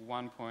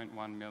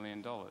 $1.1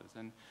 million.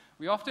 And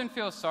we often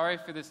feel sorry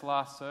for this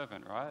last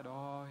servant, right?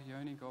 Oh, he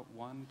only got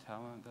 1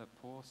 talent, that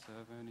poor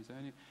servant.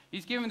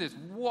 He's given this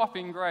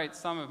whopping great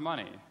sum of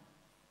money.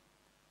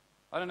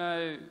 I don't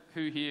know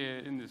who here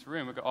in this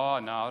room would go, oh,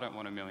 no, I don't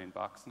want $1 million.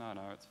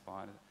 No, it's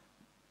fine.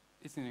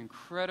 It's an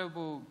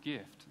incredible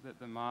gift that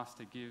the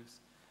master gives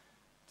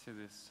to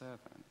this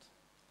servant.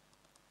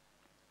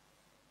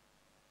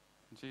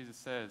 Jesus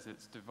says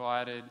it's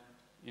divided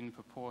in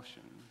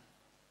proportion.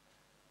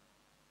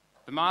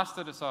 The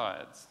master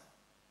decides.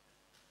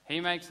 He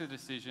makes the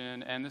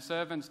decision, and the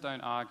servants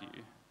don't argue.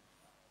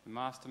 The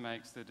master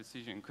makes the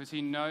decision because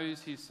he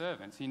knows his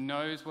servants. He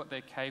knows what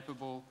they're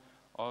capable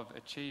of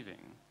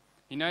achieving.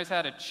 He knows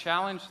how to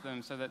challenge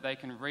them so that they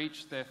can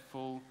reach their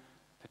full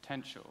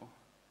potential.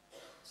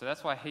 So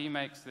that's why he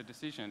makes the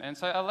decision. And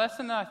so a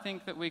lesson that I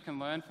think that we can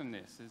learn from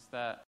this is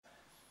that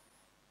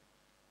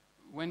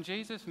when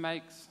Jesus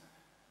makes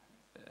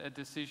a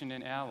decision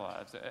in our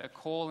lives, a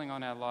calling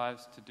on our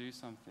lives to do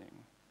something,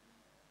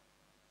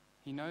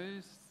 he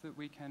knows that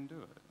we can do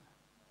it.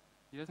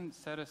 He doesn't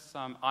set us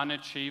some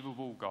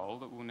unachievable goal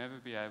that we'll never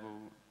be able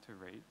to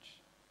reach.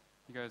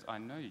 He goes, I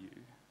know you,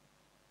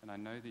 and I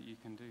know that you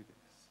can do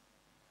this.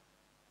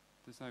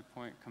 There's no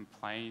point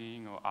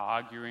complaining or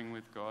arguing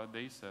with God.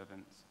 These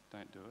servants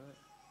don't do it.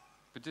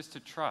 But just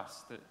to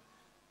trust that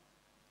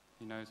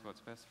he knows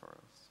what's best for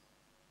us.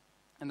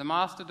 And the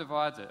master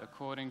divides it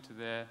according to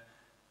their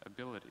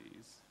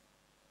abilities.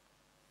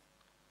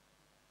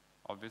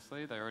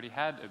 Obviously, they already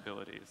had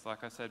abilities,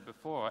 like I said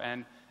before,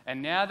 and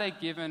now they're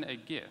given a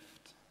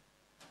gift.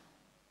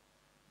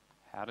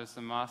 How does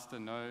the master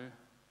know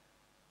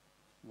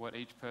what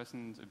each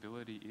person's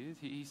ability is?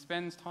 He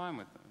spends time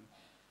with them.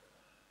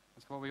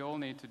 That's what we all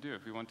need to do.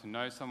 If we want to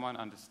know someone,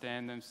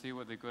 understand them, see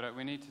what they're good at,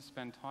 we need to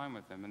spend time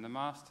with them, and the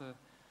master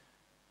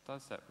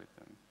does that with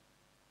them.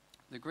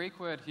 The Greek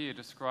word here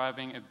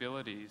describing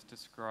abilities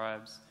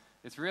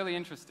it's really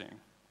interesting.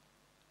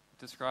 It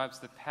describes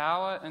the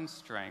power and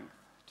strength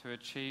to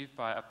achieve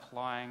by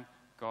applying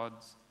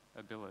God's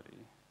ability.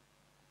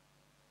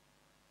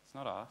 It's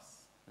not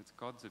us, it's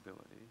God's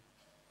ability.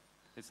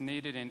 It's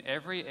needed in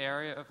every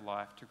area of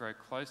life to grow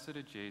closer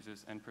to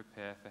Jesus and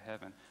prepare for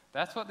heaven.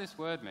 That's what this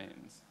word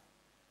means.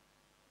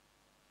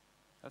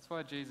 That's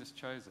why Jesus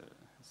chose it.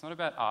 It's not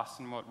about us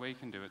and what we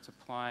can do, it's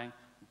applying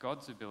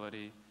God's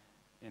ability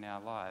in our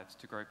lives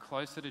to grow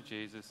closer to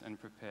Jesus and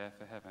prepare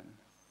for heaven.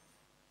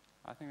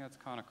 I think that's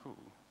kind of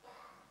cool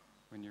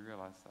when you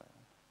realize that.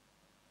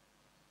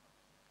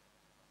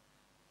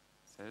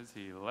 It says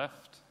he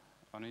left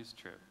on his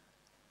trip.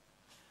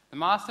 The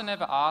master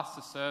never asked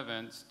the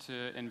servants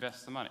to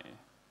invest the money.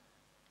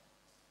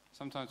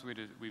 Sometimes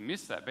we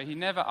miss that, but he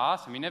never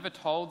asked them. He never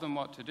told them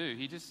what to do.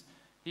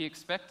 He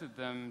expected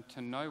them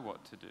to know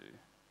what to do.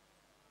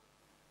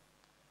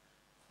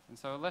 And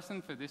so a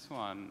lesson for this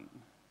one,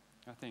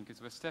 I think,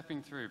 as we're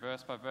stepping through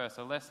verse by verse,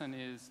 a lesson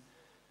is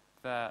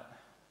that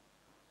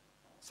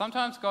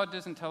Sometimes God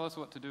doesn't tell us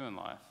what to do in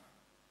life.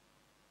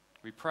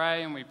 We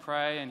pray,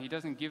 and he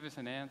doesn't give us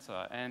an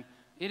answer. And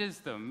it is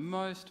the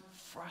most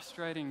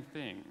frustrating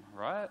thing,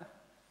 right?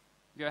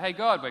 You go, hey,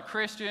 God, we're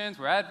Christians,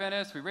 we're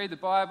Adventists, we read the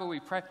Bible, we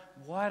pray.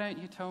 Why don't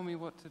you tell me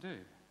what to do?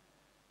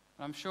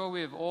 I'm sure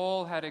we've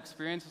all had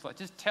experiences like,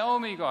 just tell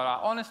me, God,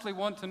 I honestly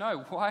want to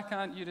know. Why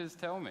can't you just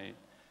tell me?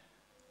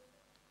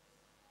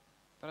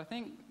 But I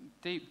think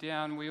deep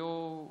down we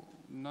all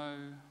know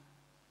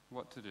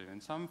what to do.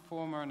 In some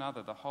form or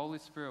another, the Holy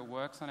Spirit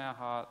works on our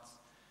hearts.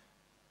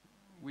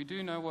 We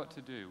do know what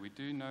to do. We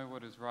do know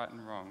what is right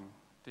and wrong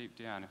deep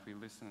down if we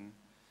listen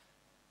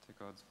to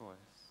God's voice.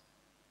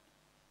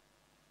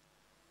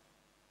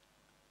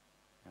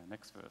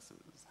 Next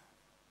verses.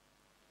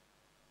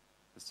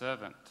 The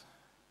servant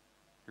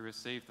who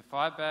received the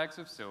 5 bags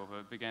of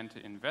silver began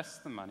to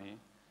invest the money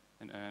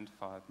and earned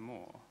 5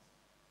 more.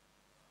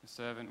 The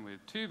servant with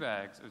 2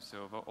 bags of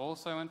silver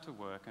also went to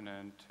work and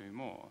earned 2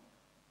 more.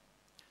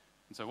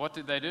 And so what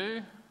did they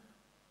do?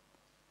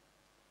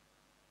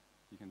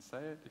 You can say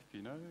it if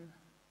you know.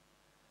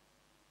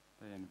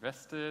 They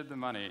invested the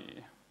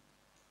money.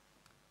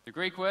 The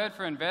Greek word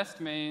for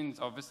invest means,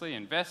 obviously,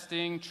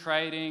 investing,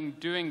 trading,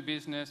 doing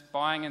business,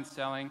 buying and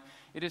selling.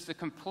 It is the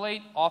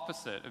complete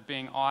opposite of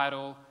being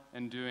idle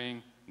and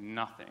doing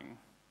nothing.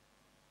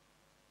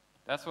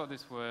 That's what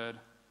this word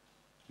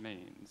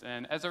means.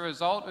 And as a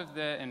result of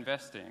their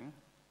investing,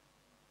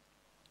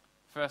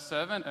 first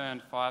servant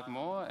earned 5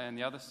 more and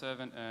the other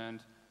servant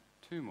earned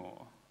 2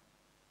 more.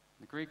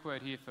 The Greek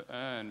word here for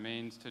earn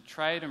means to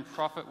trade and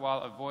profit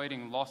while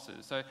avoiding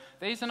losses. So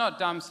these are not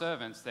dumb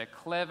servants. They're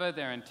clever,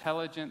 they're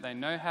intelligent, they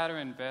know how to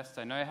invest,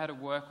 they know how to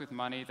work with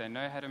money, they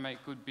know how to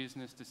make good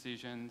business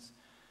decisions.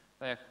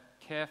 They are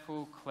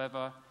careful,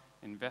 clever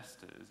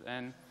investors.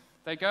 And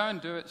they go and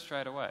do it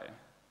straight away.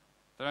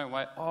 They don't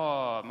wait,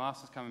 oh,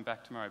 Master's coming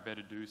back tomorrow,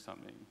 better do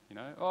something. You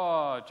know,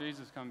 oh,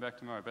 Jesus is coming back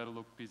tomorrow, better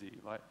look busy.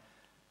 Like,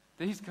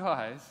 these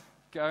guys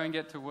go and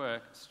get to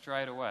work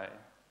straight away.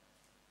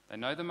 They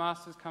know the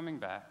Master's coming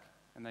back,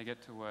 and they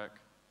get to work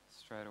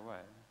straight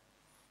away.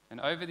 And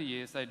over the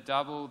years, they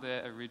double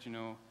their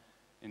original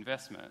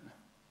investment,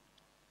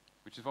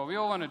 which is what we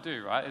all want to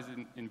do, right? As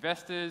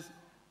investors,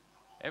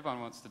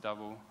 everyone wants to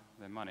double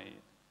their money.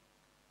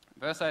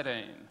 Verse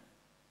 18.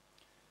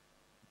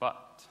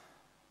 But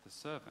the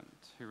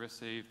servant who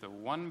received the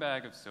 1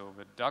 bag of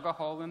silver dug a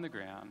hole in the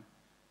ground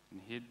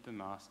and hid the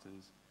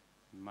master's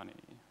money.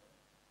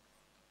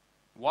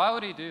 Why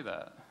would he do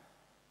that?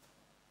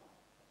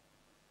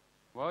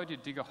 Why would you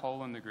dig a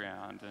hole in the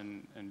ground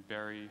and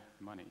bury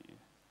money?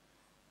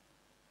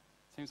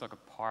 Seems like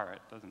a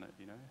pirate, doesn't it,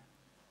 you know?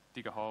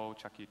 Dig a hole,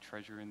 chuck your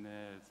treasure in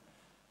there.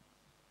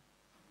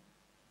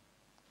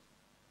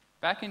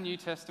 Back in New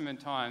Testament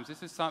times,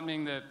 this is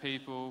something that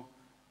people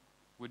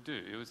would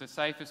do. It was the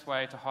safest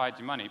way to hide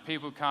your money.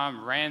 People would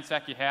come,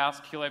 ransack your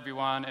house, kill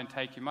everyone, and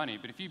take your money.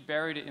 But if you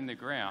buried it in the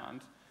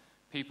ground,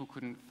 people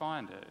couldn't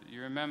find it.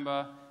 You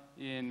remember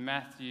in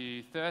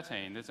Matthew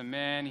 13, there's a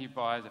man, he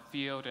buys a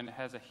field and it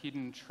has a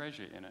hidden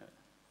treasure in it.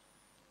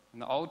 In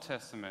the Old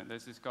Testament,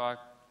 there's this guy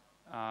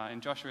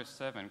in Joshua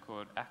 7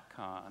 called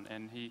Achan,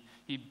 and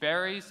he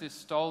buries this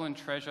stolen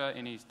treasure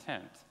in his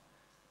tent.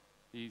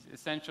 He's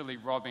essentially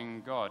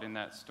robbing God in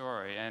that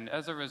story. And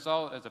as a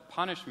result, as a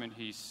punishment,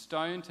 he's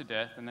stoned to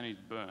death and then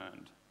he's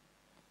burned.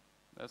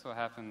 That's what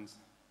happens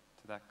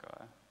to that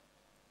guy.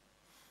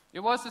 It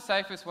was the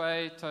safest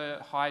way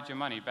to hide your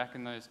money back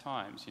in those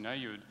times. You know,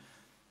 you would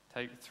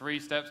take 3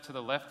 steps to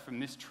the left from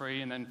this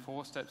tree and then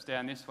 4 steps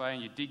down this way,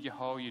 and you'd dig your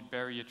hole, you'd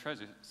bury your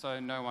treasure so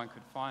no one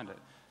could find it.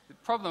 The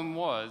problem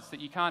was that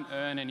you can't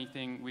earn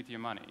anything with your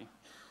money.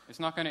 It's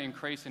not going to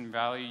increase in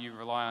value. You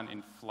rely on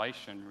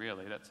inflation,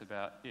 really. That's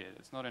about it.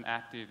 It's not an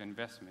active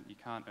investment. You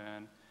can't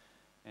earn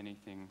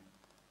anything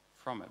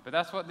from it. But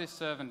that's what this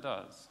servant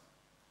does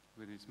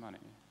with his money.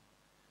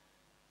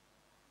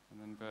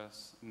 And then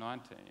verse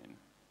 19.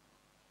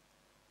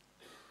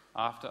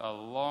 After a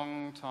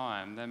long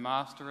time, their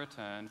master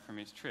returned from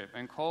his trip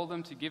and called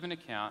them to give an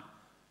account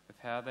of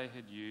how they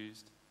had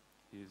used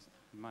his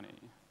money.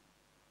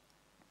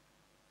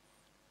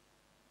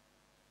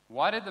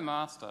 Why did the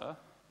master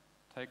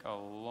take a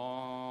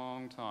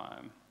long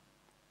time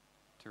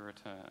to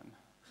return?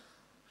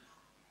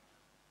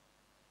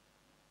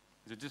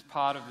 Is it just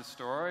part of the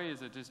story?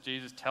 Is it just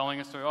Jesus telling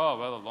a story? Oh,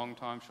 well, a long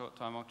time, short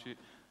time, I'll choose.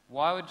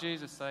 Why would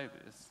Jesus say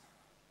this?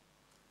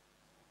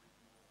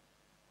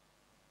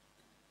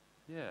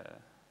 Yeah.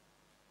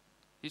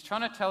 He's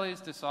trying to tell his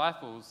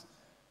disciples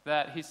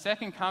that his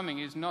second coming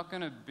is not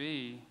going to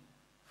be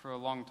for a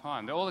long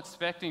time. They're all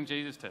expecting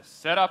Jesus to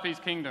set up his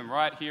kingdom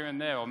right here and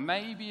there, or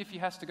maybe if he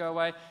has to go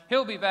away,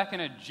 he'll be back in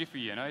a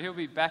jiffy, you know, he'll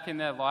be back in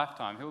their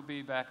lifetime, he'll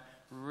be back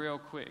real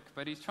quick.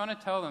 But he's trying to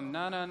tell them,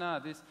 no,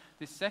 this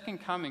second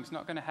coming's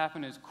not going to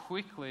happen as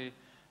quickly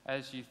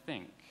as you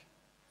think.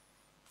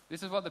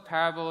 This is what the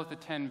parable of the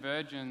 10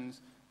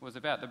 virgins was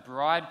about. The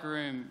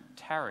bridegroom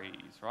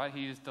tarries, right?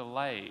 He is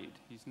delayed.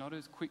 He's not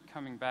as quick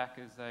coming back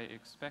as they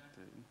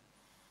expected.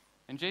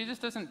 And Jesus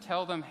doesn't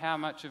tell them how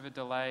much of a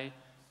delay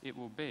it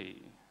will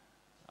be.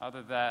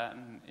 other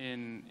than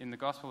in the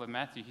Gospel of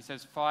Matthew. He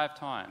says 5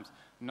 times,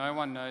 no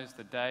one knows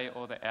the day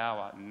or the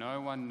hour. No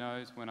one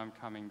knows when I'm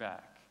coming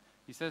back.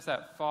 He says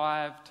that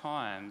 5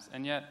 times,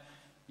 and yet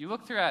you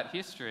look throughout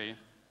history,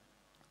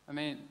 I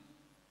mean,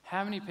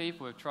 how many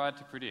people have tried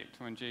to predict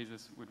when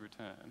Jesus would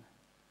return?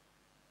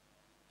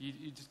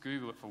 You just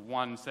Google it for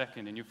 1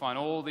 second and you find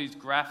all these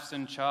graphs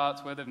and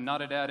charts where they've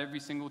nutted out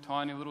every single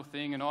tiny little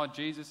thing and, oh,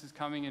 Jesus is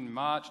coming in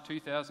March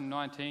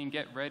 2019,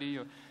 get ready.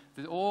 Or,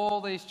 there's all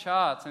these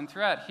charts, and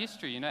throughout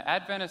history,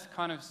 Adventists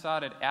kind of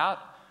started out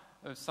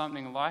of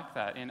something like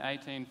that in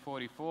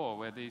 1844,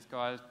 where these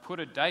guys put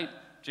a date,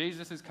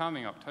 Jesus is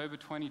coming, October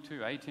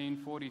 22,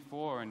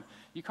 1844, and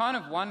you kind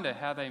of wonder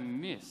how they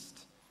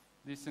missed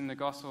this in the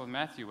Gospel of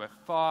Matthew, where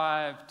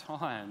 5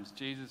 times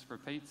Jesus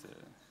repeats it.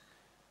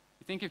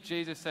 You think if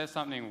Jesus says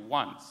something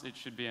once, it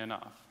should be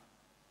enough.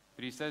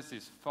 But he says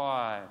this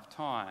 5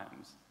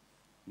 times.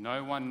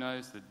 No one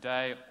knows the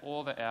day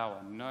or the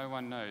hour. No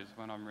one knows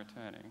when I'm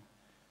returning.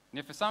 And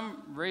if for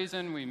some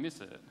reason we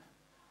miss it,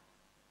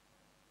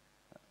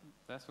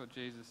 that's what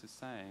Jesus is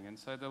saying. And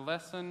so the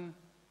lesson,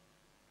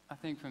 I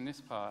think, from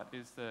this part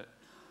is that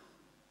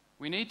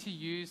we need to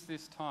use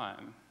this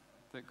time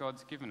that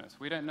God's given us.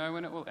 We don't know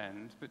when it will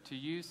end, but to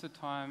use the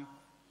time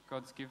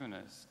God's given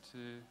us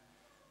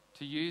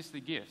to use the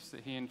gifts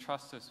that he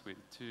entrusts us with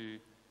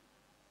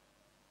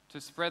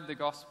to spread the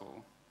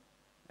gospel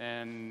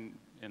and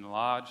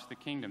enlarge the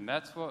kingdom.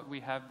 That's what we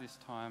have this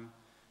time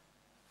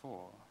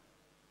for.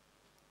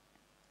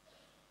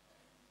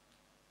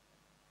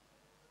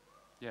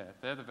 Yeah,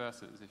 they're the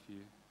verses if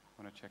you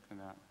want to check them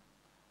out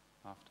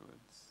afterwards.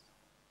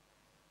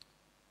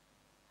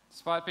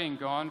 Despite being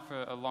gone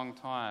for a long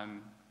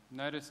time,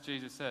 notice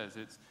Jesus says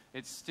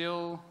it's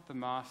still the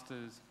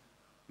master's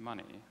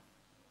money.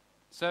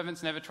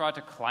 Servants never tried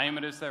to claim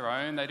it as their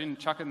own. They didn't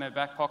chuck it in their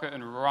back pocket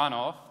and run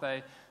off.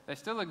 They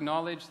still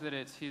acknowledge that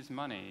it's his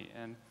money.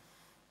 And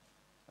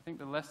I think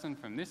the lesson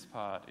from this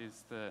part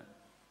is that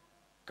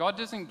God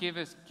doesn't give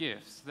us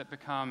gifts that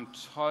become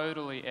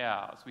totally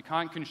ours. We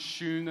can't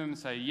consume them and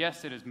say,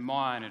 yes, it is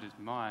mine, it's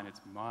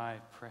my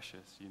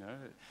precious,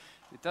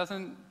 It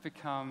doesn't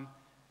become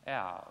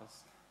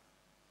ours.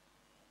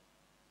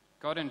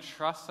 God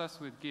entrusts us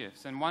with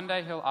gifts, and one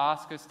day he'll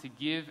ask us to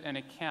give an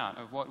account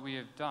of what we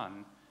have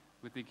done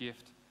with the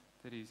gift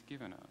that he's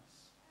given us.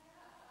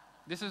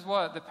 This is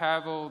what the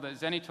parable that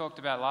Zenny talked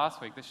about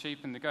last week, the sheep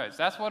and the goats.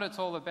 That's what it's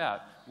all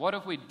about. What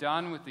have we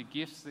done with the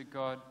gifts that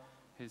God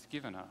has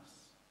given us?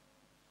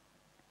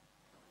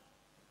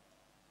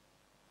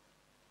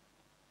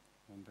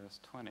 In verse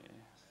 20,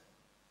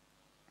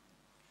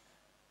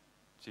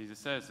 Jesus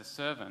says, the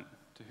servant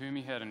to whom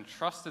he had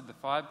entrusted the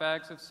 5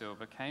 bags of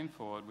silver came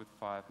forward with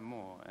 5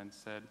 more and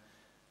said,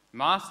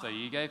 Master,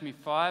 you gave me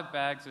 5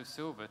 bags of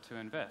silver to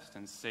invest,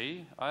 and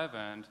see, I have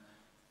earned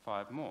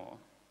 5 more.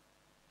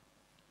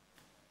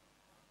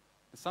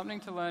 There's something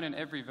to learn in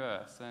every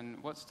verse,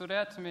 and what stood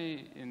out to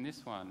me in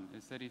this one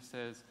is that he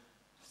says,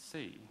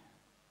 see.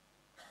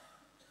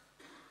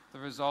 The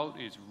result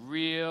is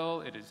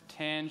real, it is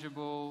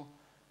tangible,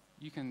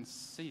 you can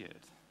see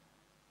it.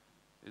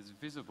 It's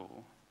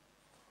visible.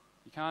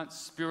 You can't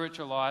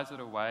spiritualize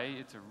it away,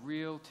 it's a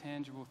real,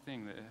 tangible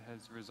thing that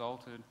has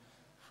resulted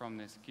from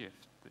this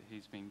gift that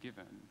he's been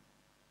given.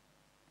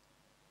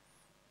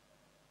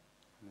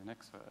 In the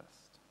next verse,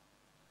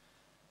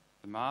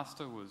 the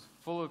master was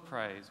full of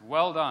praise.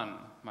 Well done,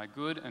 my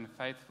good and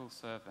faithful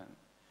servant.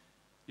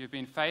 You've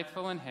been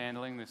faithful in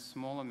handling this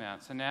small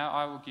amount, so now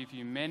I will give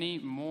you many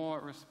more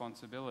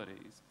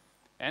responsibilities.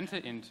 Enter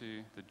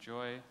into the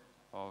joy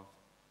of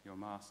your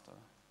master.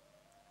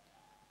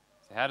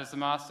 So how does the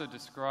master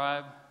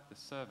describe the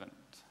servant?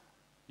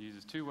 He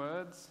uses 2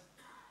 words.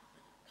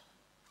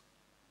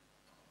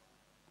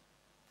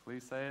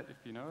 Please say it if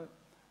you know it.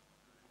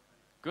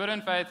 Good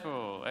and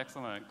faithful.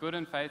 Excellent. Good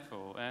and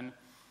faithful. And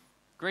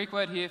Greek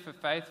word here for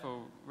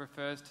faithful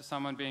refers to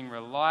someone being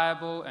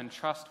reliable and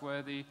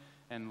trustworthy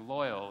and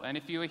loyal. And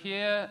if you were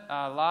here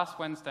last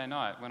Wednesday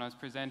night when I was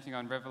presenting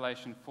on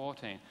Revelation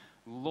 14,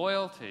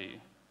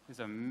 loyalty is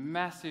a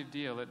massive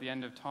deal at the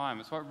end of time.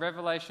 It's what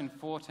Revelation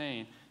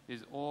 14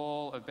 is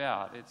all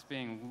about. It's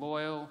being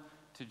loyal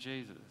to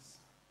Jesus.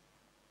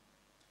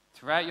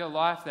 Throughout your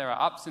life, there are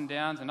ups and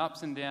downs,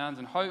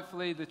 and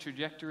hopefully the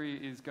trajectory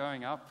is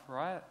going up,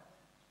 right?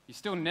 You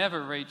still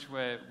never reach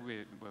where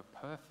we're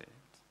perfect,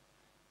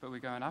 but we're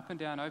going up and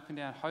down,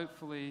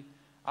 hopefully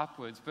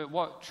upwards. But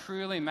what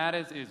truly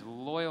matters is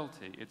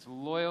loyalty. It's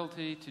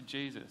loyalty to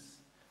Jesus.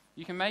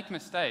 You can make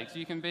mistakes.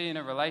 You can be in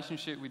a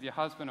relationship with your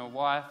husband or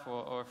wife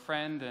or a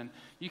friend, and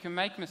you can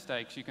make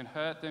mistakes. You can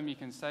hurt them, you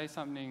can say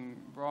something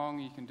wrong,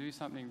 you can do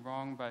something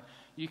wrong, but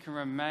you can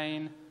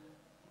remain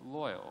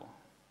loyal.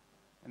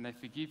 And they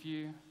forgive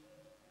you,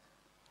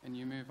 and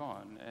you move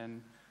on.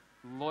 And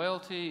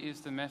loyalty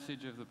is the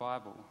message of the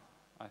Bible,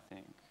 I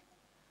think.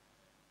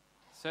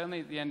 Certainly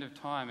at the end of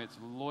time, it's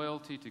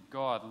loyalty to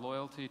God,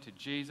 loyalty to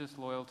Jesus,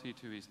 loyalty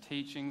to his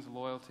teachings,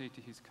 loyalty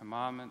to his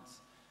commandments.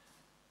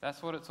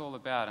 That's what it's all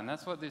about, and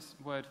that's what this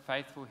word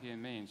faithful here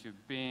means. You're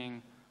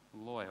being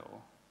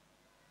loyal.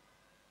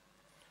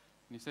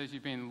 And he says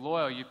you've been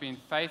loyal, you've been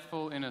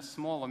faithful in a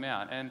small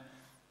amount. And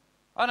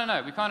I don't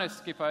know, we kind of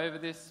skip over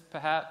this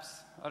perhaps.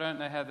 I don't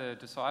know how the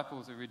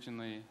disciples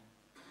originally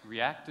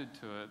reacted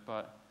to it,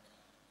 but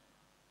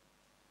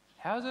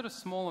how is it a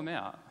small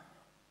amount?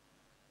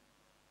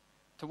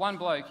 To one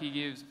bloke, he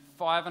gives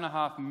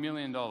 $5.5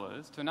 million.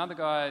 To another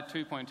guy,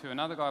 2.2.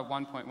 Another guy,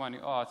 1.1.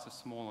 Oh, it's a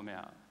small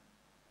amount.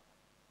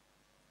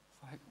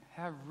 It's like,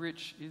 how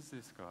rich is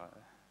this guy?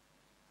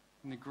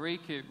 In the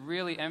Greek, it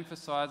really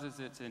emphasizes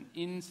it's an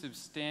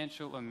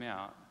insubstantial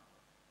amount.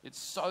 It's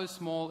so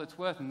small, it's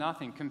worth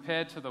nothing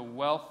compared to the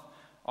wealth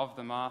of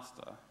the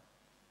master.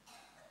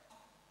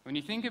 When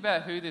you think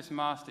about who this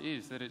master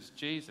is, that it's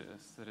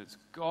Jesus, that it's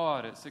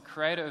God, it's the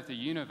creator of the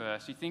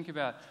universe, you think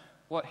about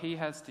what he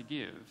has to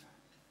give,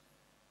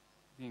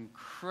 the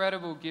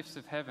incredible gifts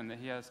of heaven that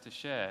he has to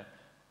share.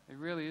 It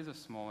really is a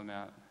small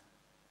amount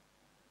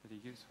that he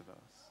gives with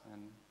us.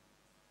 And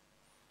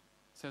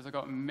it says, I've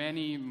got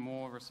many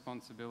more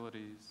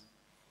responsibilities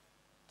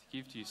to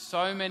give to you,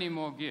 so many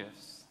more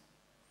gifts.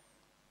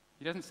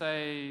 He doesn't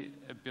say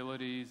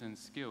abilities and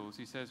skills,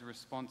 he says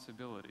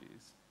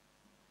responsibilities.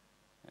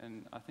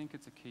 And I think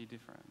it's a key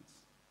difference.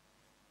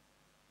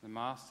 The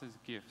master's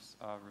gifts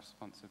are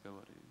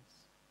responsibilities.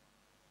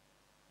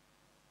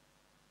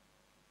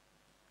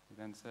 He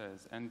then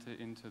says, enter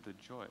into the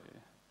joy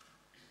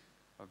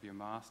of your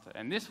master.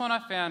 And this one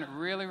I found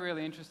really,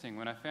 really interesting.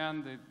 When I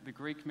found the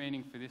Greek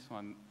meaning for this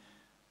one,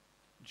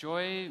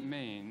 joy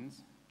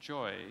means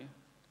joy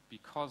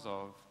because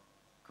of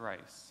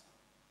grace.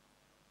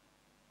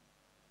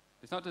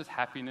 It's not just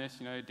happiness,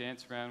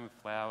 dance around with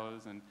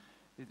flowers, and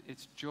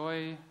it's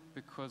joy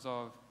because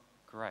of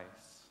grace.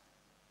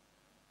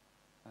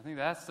 I think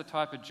that's the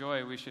type of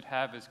joy we should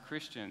have as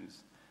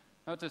Christians.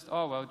 Not just,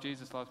 oh, well,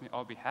 Jesus loves me,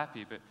 I'll be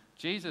happy, but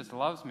Jesus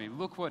loves me.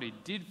 Look what he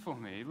did for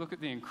me. Look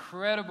at the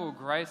incredible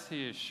grace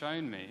he has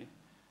shown me,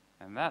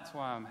 and that's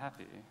why I'm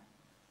happy.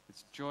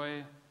 It's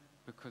joy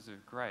because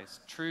of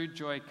grace. True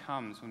joy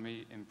comes when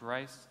we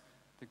embrace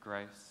the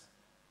grace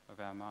of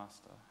our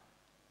Master.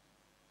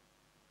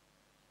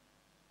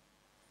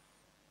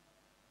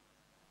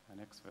 Our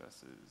next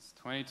verses,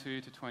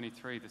 22 to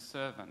 23, the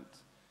servant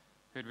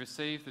who had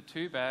received the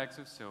 2 bags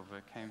of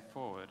silver came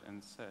forward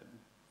and said,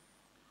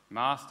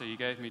 Master, you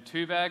gave me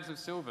 2 bags of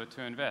silver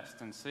to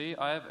invest, and see,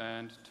 I have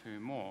earned 2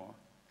 more.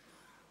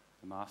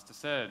 The master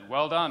said,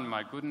 Well done,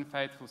 my good and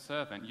faithful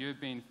servant. You have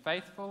been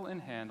faithful in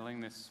handling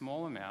this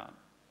small amount,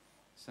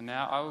 so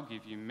now I will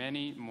give you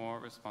many more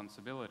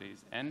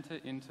responsibilities. Enter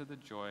into the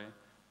joy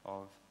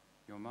of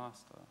your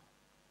master.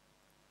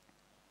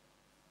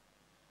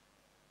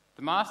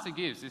 The master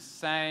gives this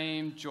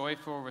same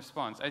joyful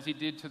response as he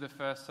did to the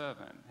first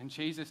servant, and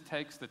Jesus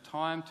takes the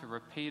time to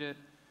repeat it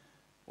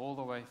all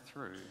the way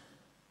through.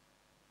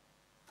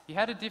 He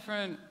had a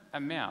different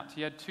amount.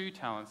 He had 2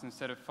 talents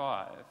instead of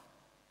 5.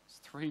 It's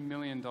 $3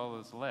 million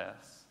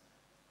less.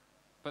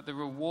 But the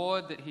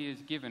reward that he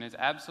is given is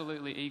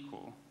absolutely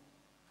equal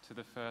to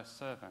the first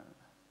servant.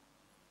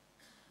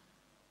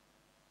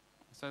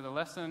 So the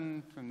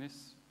lesson from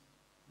this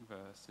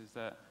verse is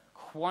that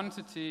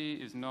quantity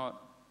is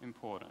not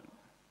important,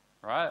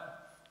 right?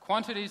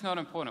 Quantity is not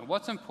important.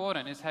 What's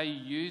important is how you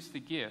use the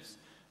gifts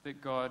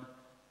that God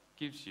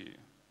gives you.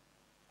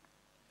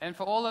 And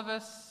for all of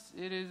us,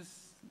 it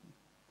is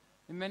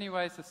in many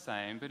ways the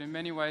same, but in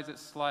many ways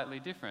it's slightly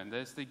different.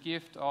 There's the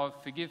gift of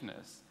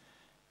forgiveness.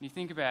 And you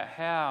think about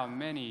how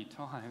many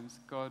times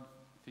God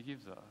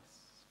forgives us,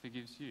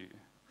 forgives you.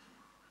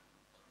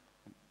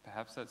 And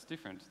perhaps that's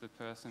different to the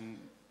person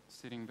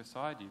sitting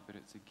beside you, but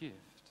it's a gift.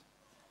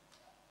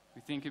 We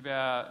think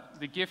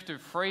about the gift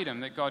of freedom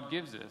that God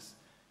gives us.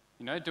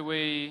 Do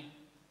we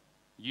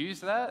use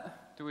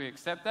that? Do we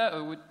accept that?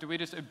 Or do we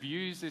just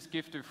abuse this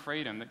gift of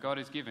freedom that God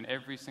has given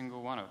every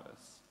single one of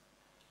us?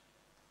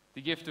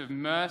 The gift of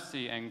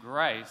mercy and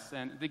grace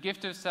and the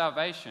gift of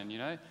salvation,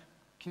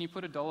 Can you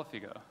put a dollar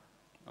figure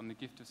on the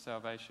gift of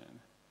salvation?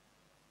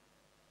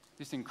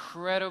 This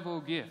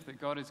incredible gift that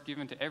God has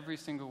given to every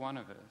single one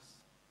of us.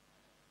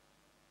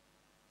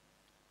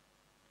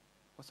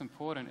 What's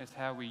important is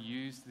how we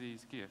use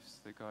these gifts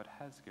that God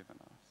has given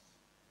us.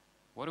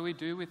 What do we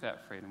do with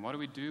that freedom? What do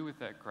we do with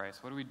that grace?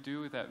 What do we do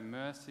with that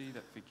mercy,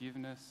 that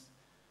forgiveness,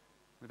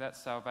 with that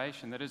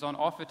salvation that is on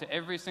offer to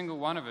every single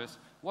one of us?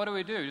 What do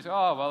we do? Just,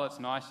 oh, well, it's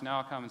nice. Now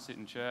I'll come and sit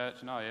in church.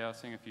 And, oh, yeah, I'll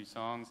sing a few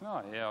songs. And,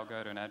 oh, yeah, I'll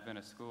go to an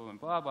Adventist school and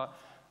blah, blah.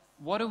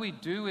 What do we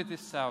do with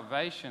this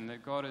salvation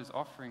that God is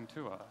offering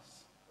to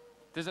us?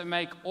 Does it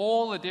make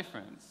all the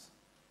difference?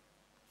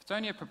 If it's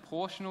only a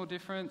proportional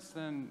difference,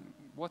 then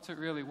what's it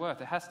really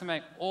worth? It has to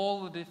make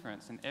all the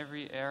difference in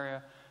every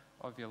area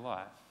of your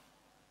life.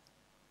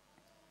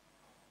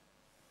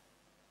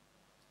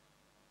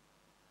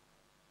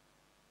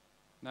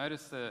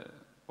 Notice that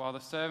while the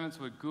servants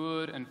were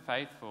good and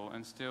faithful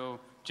and still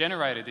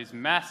generated these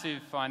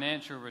massive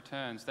financial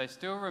returns, they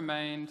still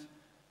remained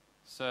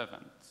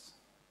servants.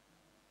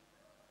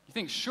 You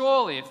think,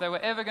 surely if they were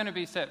ever going to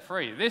be set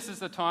free, this is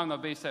the time they'll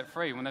be set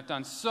free, when they've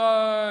done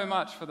so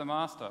much for the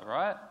master,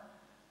 right?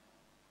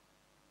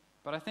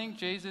 But I think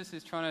Jesus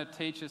is trying to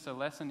teach us a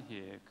lesson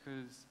here,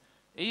 because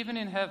even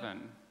in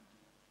heaven,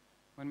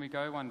 when we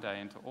go one day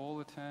into all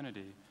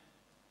eternity,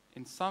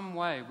 in some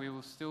way we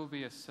will still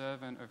be a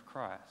servant of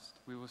Christ.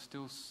 We will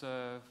still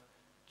serve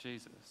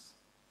Jesus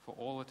for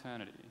all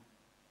eternity.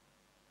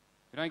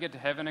 We don't get to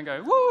heaven and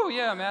go, woo,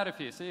 yeah, I'm out of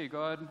here, see you,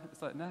 God.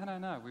 It's like,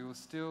 no. We will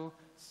still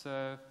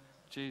serve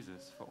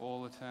Jesus for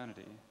all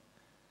eternity.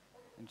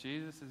 And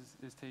Jesus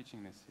is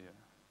teaching this here.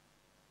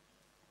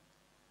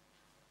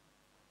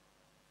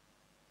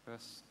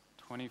 Verse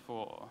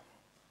 24.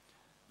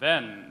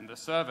 Then the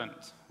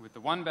servant with the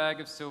one bag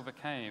of silver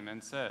came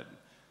and said,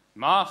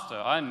 Master,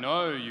 I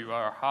know you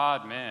are a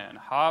hard man,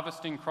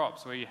 harvesting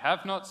crops where you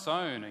have not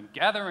sown and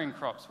gathering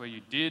crops where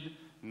you did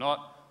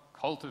not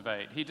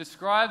cultivate. He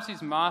describes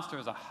his master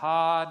as a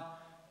hard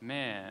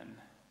man.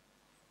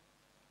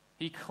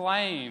 He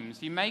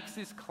makes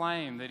this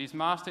claim that his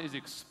master is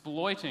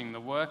exploiting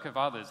the work of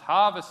others,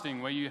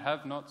 harvesting where you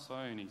have not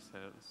sown, he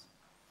says.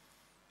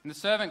 And the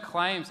servant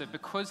claims that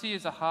because he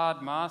is a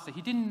hard master,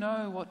 he didn't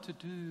know what to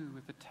do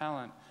with the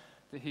talent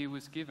that he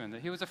was given,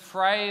 that he was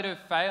afraid of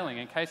failing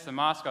in case the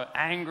master got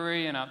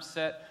angry and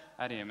upset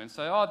at him. And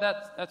so,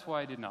 that's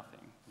why he did nothing,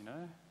 you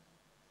know?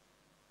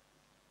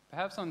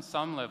 Perhaps on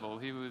some level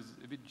he was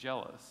a bit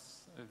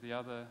jealous of the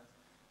other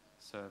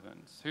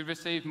servants who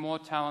received more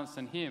talents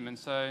than him. And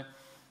so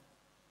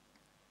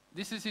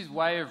this is his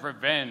way of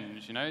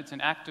revenge, you know? It's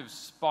an act of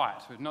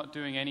spite, of not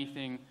doing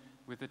anything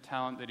with the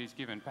talent that he's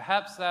given.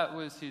 Perhaps that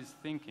was his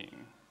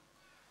thinking.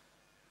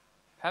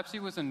 Perhaps he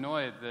was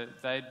annoyed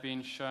that they'd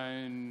been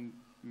shown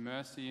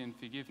mercy and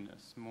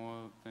forgiveness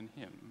more than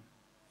him.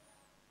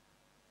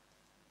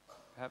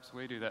 Perhaps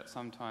we do that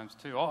sometimes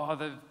too. Oh,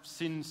 they've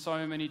sinned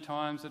so many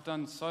times, they've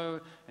done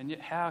so, and yet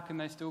how can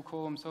they still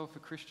call themselves a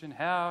Christian?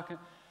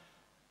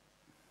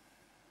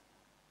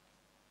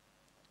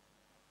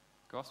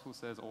 Gospel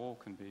says all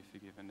can be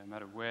forgiven, no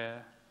matter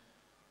where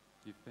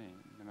you've been,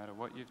 no matter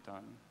what you've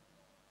done.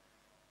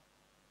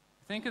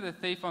 Think of the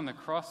thief on the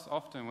cross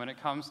often when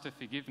it comes to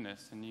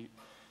forgiveness, and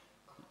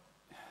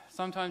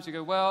sometimes you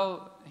go,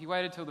 well, he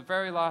waited till the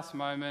very last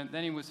moment,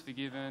 then he was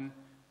forgiven,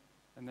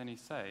 and then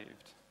he's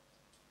saved.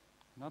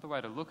 Another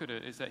way to look at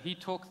it is that he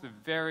took the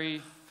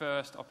very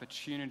first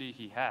opportunity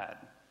he had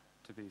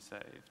to be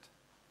saved.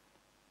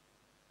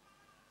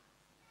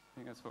 I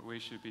think that's what we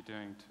should be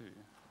doing too.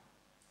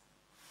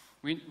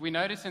 We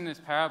notice in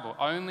this parable,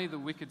 only the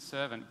wicked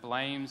servant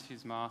blames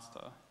his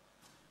master.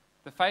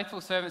 The faithful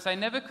servants, they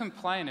never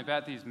complain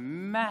about these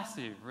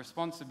massive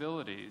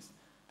responsibilities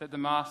that the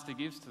master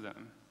gives to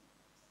them,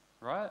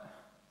 right?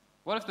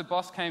 What if the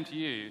boss came to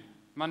you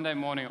Monday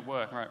morning at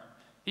work, right?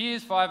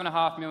 Here's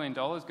 $5.5 million,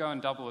 go and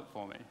double it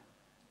for me.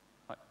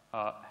 Like,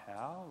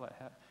 how?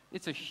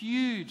 It's a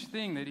huge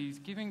thing that he's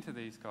giving to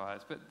these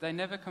guys, but they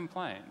never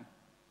complain.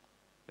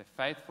 They're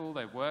faithful,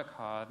 they work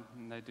hard,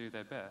 and they do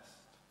their best.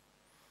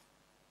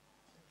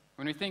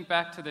 When we think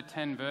back to the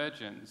 10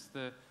 virgins,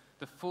 the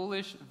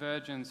foolish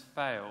virgins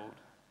failed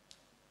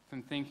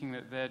from thinking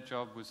that their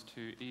job was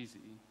too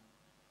easy.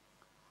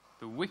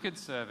 The wicked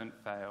servant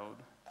failed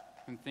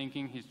from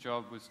thinking his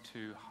job was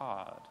too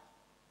hard.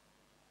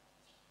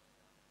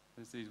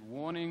 There's these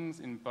warnings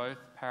in both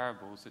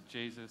parables that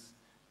Jesus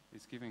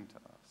is giving to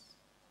us.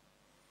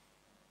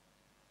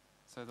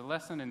 So the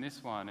lesson in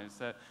this one is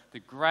that the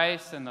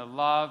grace and the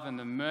love and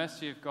the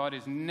mercy of God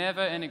is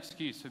never an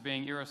excuse for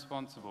being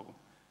irresponsible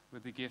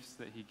with the gifts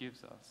that he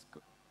gives us.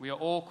 We are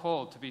all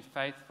called to be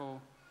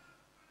faithful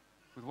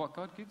with what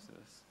God gives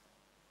us,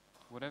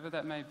 whatever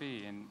that may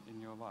be in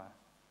your life.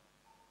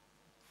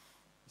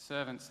 The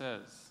servant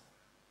says,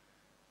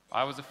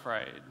 I was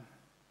afraid,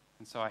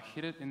 and so I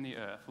hid it in the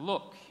earth.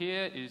 Look,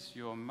 here is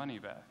your money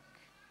back.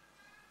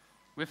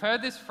 We've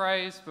heard this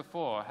phrase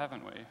before,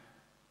 haven't we?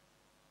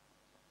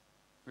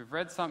 We've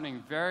read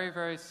something very,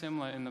 very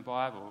similar in the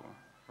Bible,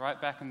 right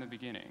back in the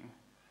beginning.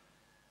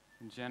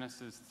 In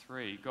Genesis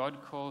 3, God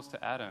calls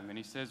to Adam and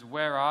he says,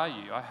 where are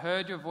you? I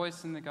heard your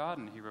voice in the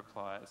garden, he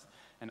replies,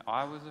 and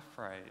I was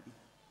afraid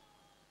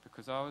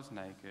because I was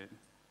naked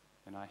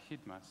and I hid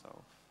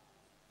myself.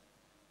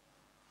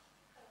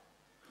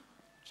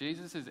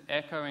 Jesus is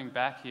echoing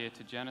back here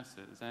to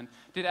Genesis. And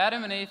did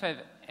Adam and Eve have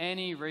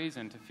any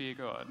reason to fear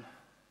God?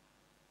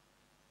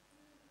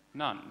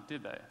 None,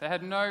 did they? They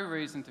had no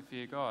reason to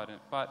fear God,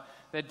 but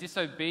their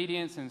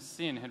disobedience and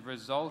sin had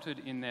resulted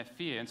in their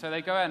fear. And so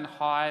they go out and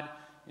hide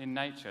in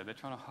nature. They're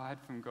trying to hide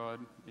from God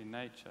in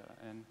nature.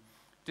 And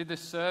did the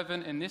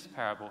servant in this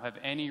parable have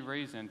any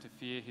reason to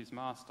fear his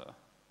master?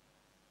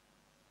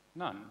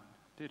 None,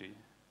 did he?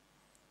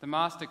 The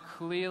master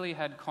clearly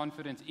had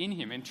confidence in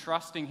him,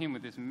 entrusting him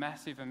with this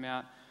massive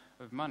amount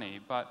of money,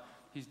 but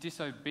his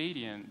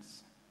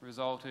disobedience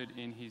resulted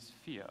in his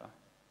fear.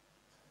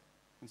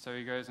 And so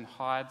he goes and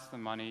hides the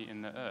money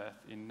in the earth,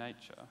 in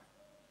nature.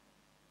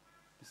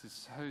 This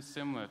is so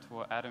similar to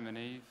what Adam and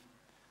Eve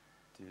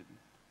did.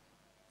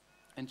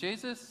 And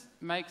Jesus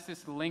makes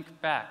this link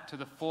back to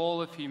the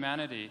fall of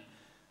humanity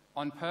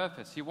on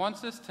purpose. He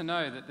wants us to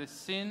know that the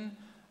sin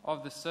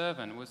of the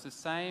servant was the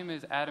same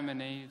as Adam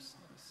and Eve's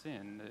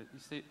sin. You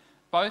see,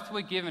 both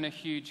were given a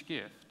huge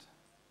gift.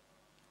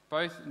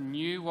 Both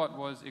knew what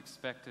was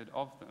expected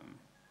of them.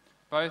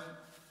 Both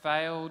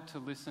failed to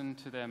listen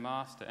to their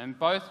master, and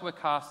both were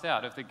cast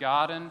out of the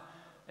garden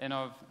and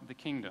of the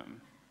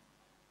kingdom.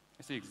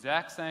 It's the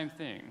exact same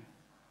thing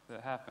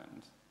that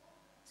happened.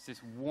 It's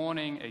this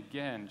warning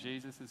again.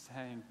 Jesus is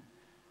saying,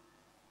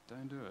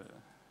 don't do it.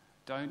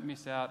 Don't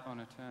miss out on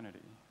eternity.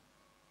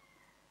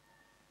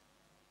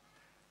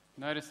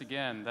 Notice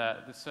again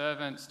that the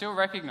servant still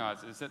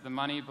recognizes that the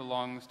money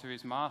belongs to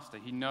his master.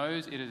 He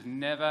knows it has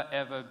never,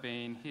 ever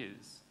been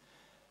his.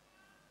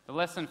 The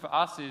lesson for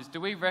us is,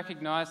 do we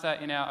recognize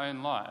that in our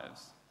own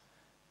lives?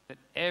 That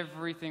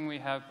everything we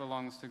have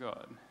belongs to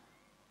God?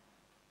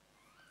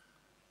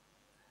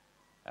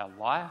 Our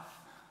life,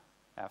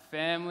 our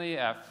family,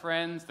 our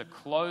friends, the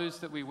clothes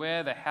that we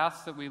wear, the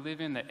house that we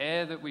live in, the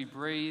air that we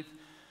breathe,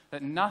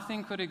 that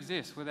nothing could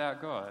exist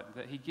without God,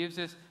 that he gives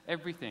us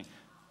everything.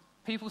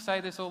 People say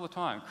this all the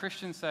time.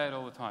 Christians say it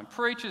all the time.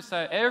 Preachers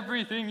say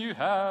everything you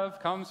have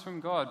comes from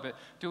God. But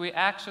do we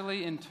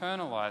actually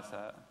internalize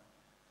that?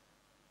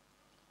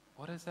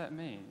 What does that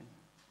mean?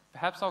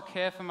 Perhaps I'll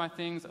care for my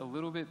things a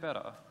little bit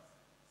better.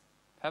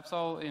 Perhaps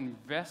I'll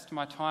invest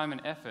my time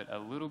and effort a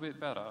little bit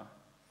better.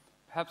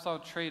 Perhaps I'll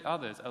treat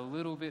others a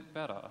little bit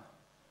better,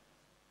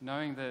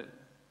 knowing that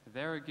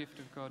they're a gift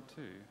of God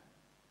too.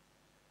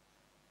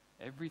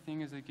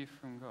 Everything is a gift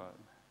from God.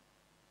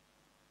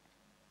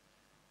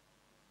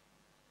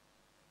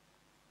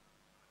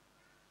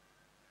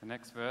 The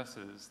next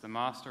verses, the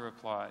master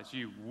replies,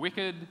 "You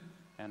wicked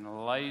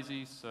and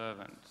lazy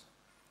servant.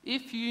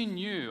 If you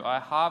knew I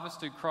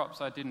harvested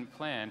crops I didn't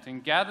plant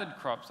and gathered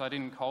crops I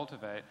didn't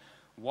cultivate,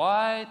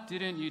 why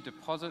didn't you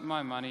deposit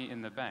my money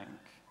in the bank?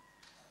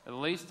 At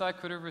least I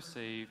could have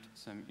received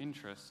some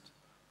interest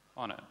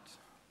on it."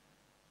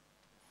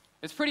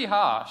 It's pretty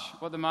harsh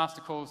what the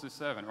master calls this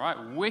servant, right?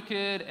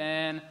 Wicked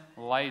and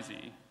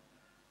lazy.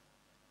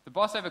 The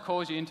boss ever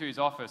calls you into his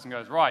office and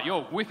goes, "Right,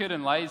 you're wicked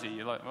and lazy."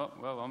 You're like, "Oh,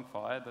 well, I'm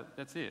fired.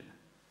 That's it."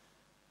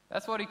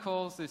 That's what he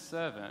calls this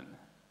servant.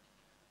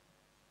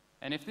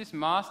 And if this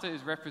master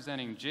is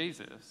representing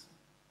Jesus,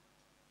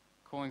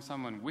 calling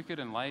someone wicked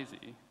and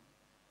lazy,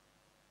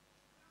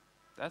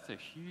 that's a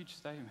huge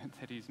statement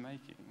that he's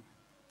making.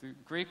 The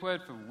Greek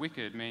word for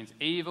wicked means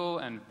evil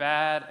and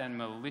bad and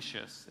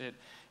malicious.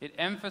 It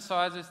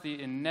emphasizes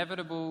the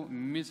inevitable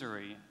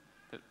misery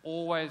that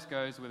always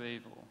goes with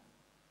evil.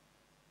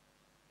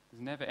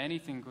 There's never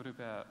anything good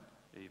about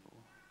evil.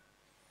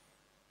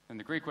 And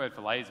the Greek word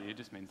for lazy, it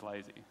just means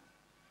lazy.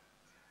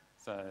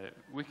 So,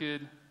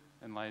 wicked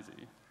and lazy.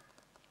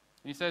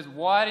 And he says,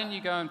 "Why didn't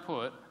you go and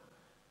put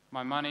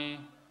my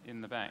money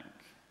in the bank?"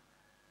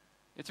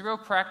 It's a real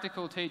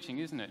practical teaching,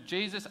 isn't it?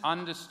 Jesus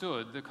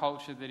understood the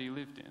culture that he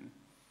lived in.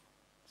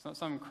 It's not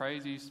some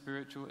crazy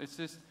spiritual, it's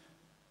just,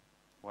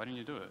 why didn't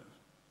you do it?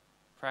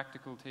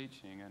 Practical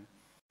teaching. And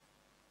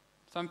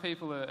some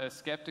people are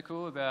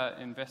skeptical about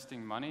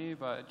investing money,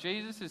 but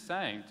Jesus is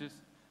saying,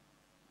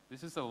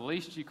 this is the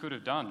least you could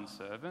have done,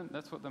 servant.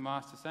 That's what the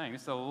master's saying.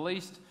 It's the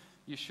least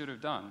you should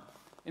have done.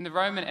 In the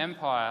Roman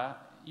Empire,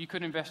 you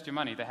could invest your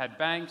money. They had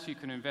banks, you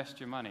could invest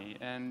your money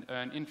and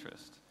earn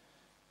interest.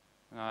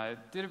 And I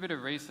did a bit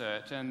of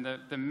research, and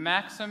the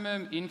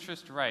maximum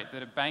interest rate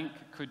that a bank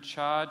could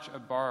charge a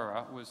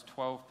borrower was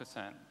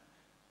 12%.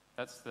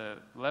 That's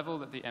the level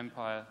that the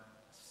empire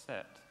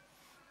set.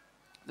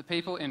 The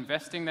people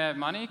investing their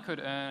money could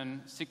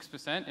earn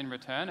 6% in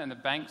return, and the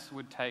banks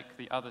would take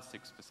the other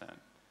 6%.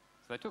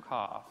 So they took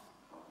half.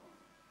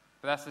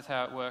 But that's just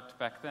how it worked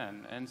back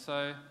then. And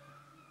so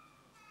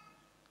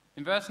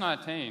in verse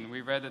 19, we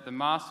read that the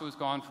master was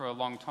gone for a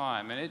long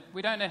time. And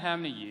we don't know how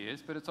many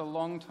years, but it's a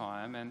long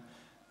time. And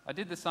I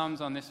did the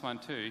sums on this one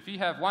too. If you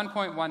have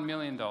 $1.1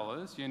 million,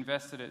 you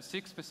invested at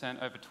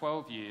 6% over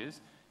 12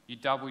 years, you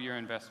double your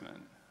investment.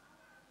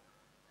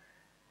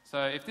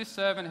 So if this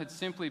servant had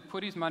simply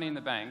put his money in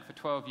the bank for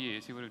 12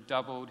 years, he would have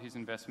doubled his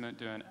investment,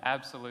 doing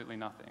absolutely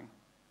nothing.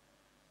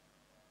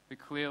 But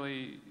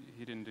clearly,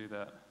 he didn't do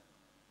that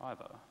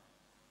either.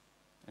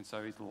 And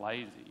so he's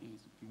lazy.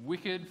 He's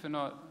wicked for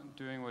not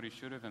doing what he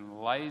should have,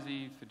 and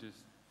lazy for just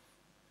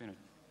being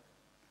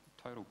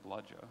a total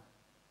bludger.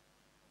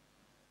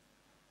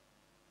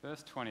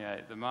 Verse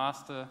 28, the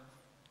master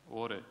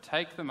ordered,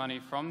 "Take the money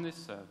from this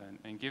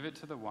servant and give it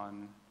to the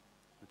one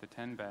with the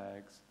 10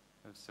 bags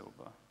of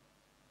silver."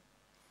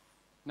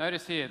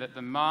 Notice here that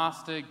the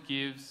master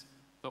gives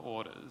the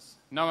orders.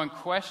 No one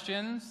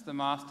questions the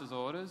master's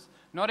orders,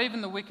 not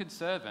even the wicked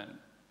servant.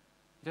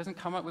 He doesn't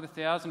come up with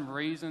 1,000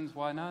 reasons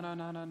why, no,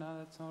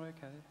 that's not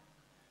okay.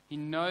 He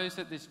knows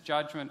that this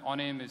judgment on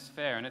him is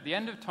fair. And at the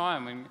end of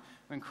time,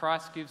 when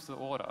Christ gives the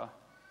order,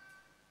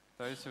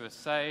 those who are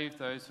saved,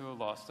 those who are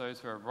lost,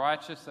 those who are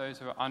righteous, those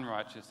who are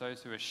unrighteous,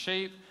 those who are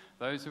sheep,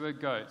 those who are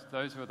goats,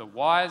 those who are the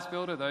wise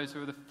builder, those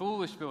who are the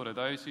foolish builder,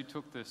 those who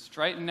took the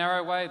straight and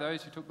narrow way,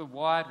 those who took the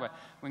wide way.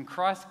 When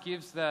Christ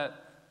gives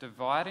that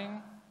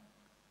dividing,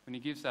 when he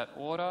gives that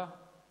order,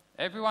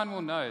 everyone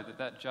will know that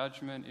that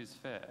judgment is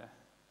fair.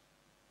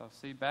 They'll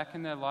see back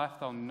in their life,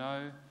 they'll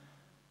know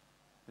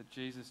that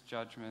Jesus'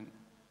 judgment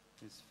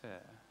is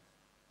fair.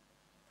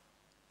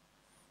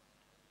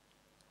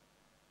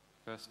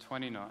 Verse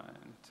 29,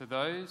 to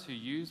those who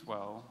use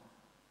well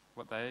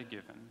what they are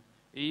given,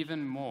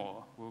 even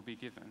more will be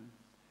given,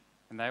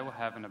 and they will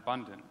have an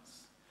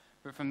abundance.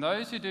 But from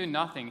those who do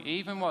nothing,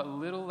 even what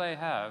little they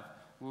have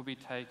will be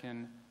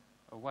taken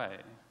away.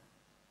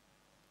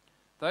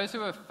 Those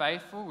who are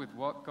faithful with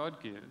what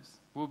God gives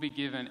will be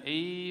given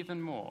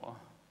even more.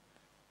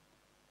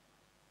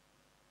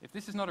 If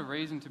this is not a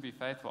reason to be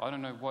faithful, I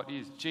don't know what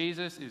is.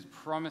 Jesus is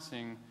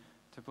promising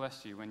to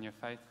bless you when you're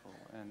faithful.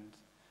 And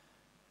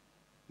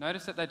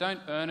notice that they don't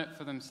earn it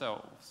for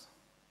themselves.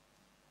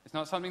 It's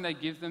not something they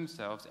give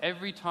themselves.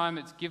 Every time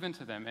it's given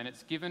to them, and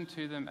it's given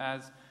to them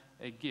as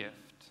a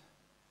gift.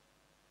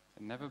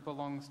 It never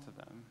belongs to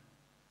them.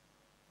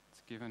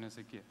 It's given as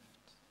a gift.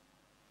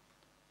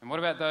 And what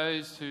about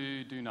those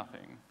who do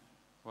nothing?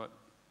 What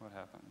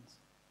happens?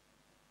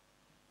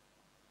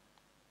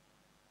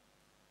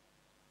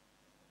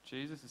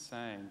 Jesus is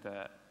saying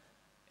that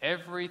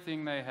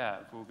everything they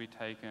have will be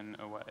taken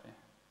away.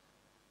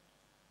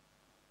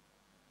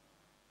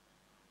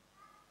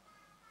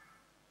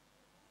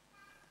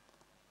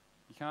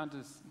 You can't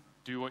just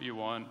do what you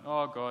want.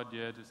 Oh, God,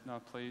 yeah, just, no,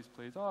 please,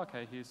 please. Oh,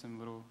 okay, here's some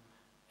little...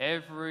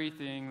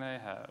 Everything they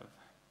have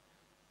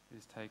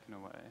is taken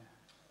away.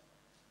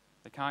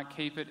 They can't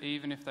keep it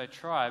even if they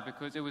try,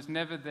 because it was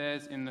never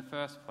theirs in the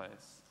first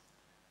place.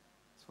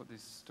 That's what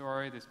this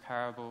story, this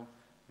parable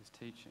is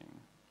teaching.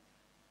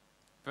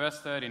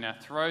 Verse 30, now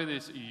throw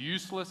this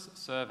useless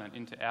servant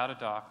into outer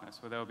darkness,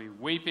 where there will be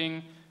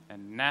weeping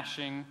and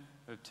gnashing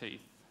of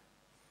teeth.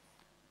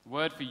 The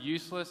word for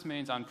useless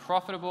means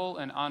unprofitable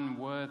and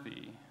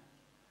unworthy.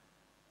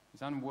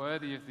 He's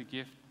unworthy of the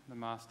gift the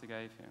master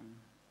gave him.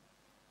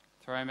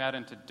 Throw him out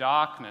into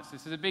darkness.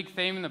 This is a big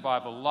theme in the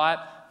Bible, light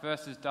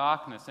versus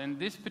darkness. And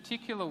this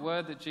particular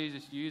word that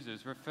Jesus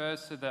uses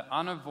refers to the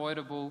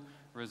unavoidable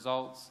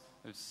results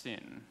of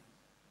sin.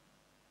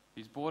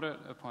 He's brought it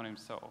upon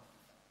himself.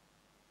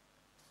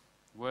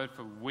 The word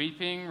for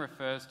weeping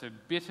refers to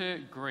bitter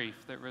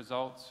grief that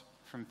results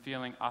from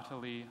feeling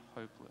utterly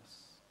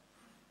hopeless,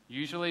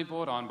 usually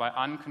brought on by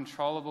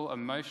uncontrollable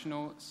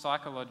emotional,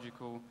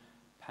 psychological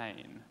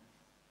pain.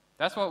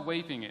 That's what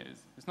weeping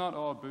is. It's not,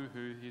 oh,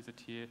 boo-hoo, here's a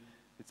tear.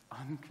 It's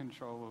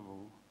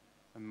uncontrollable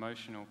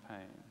emotional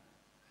pain.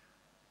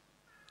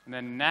 And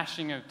then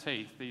gnashing of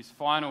teeth, these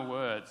final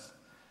words.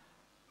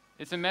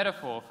 It's a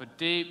metaphor for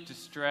deep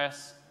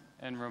distress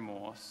and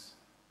remorse.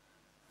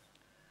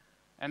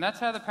 And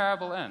that's how the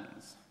parable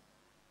ends.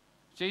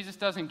 Jesus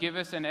doesn't give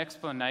us an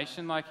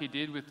explanation like he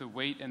did with the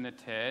wheat and the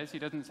tares. He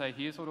doesn't say,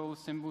 here's what all the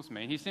symbols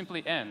mean. He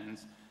simply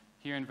ends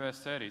here in verse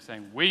 30,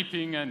 saying,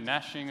 weeping and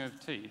gnashing of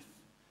teeth.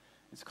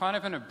 It's kind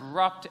of an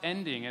abrupt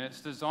ending, and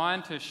it's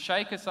designed to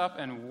shake us up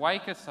and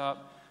wake us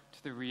up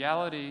to the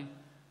reality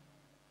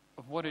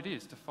of what it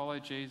is to follow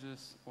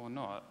Jesus or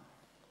not.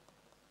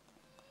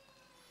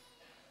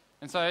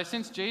 And so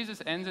since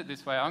Jesus ends it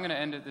this way, I'm going to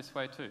end it this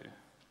way too.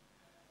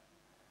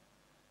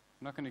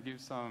 I'm not going to give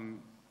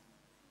some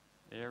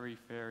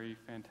airy-fairy,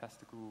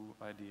 fantastical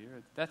idea.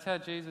 That's how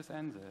Jesus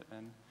ends it.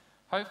 And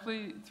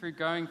hopefully through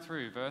going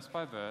through verse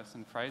by verse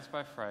and phrase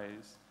by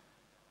phrase,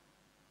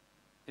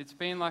 it's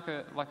been like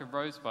a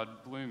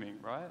rosebud blooming,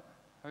 right?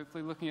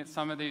 Hopefully looking at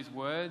some of these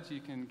words,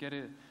 you can get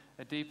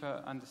a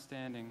deeper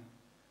understanding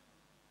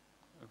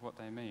of what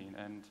they mean.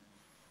 And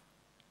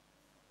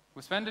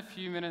we'll spend a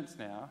few minutes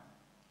now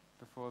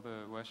before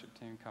the worship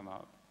team come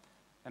up.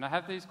 And I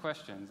have these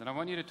questions, and I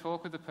want you to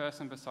talk with the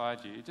person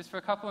beside you just for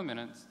a couple of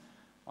minutes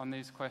on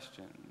these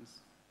questions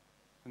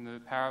in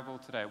the parable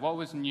today. What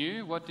was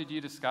new? What did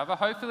you discover?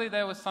 Hopefully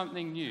there was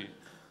something new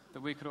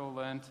that we could all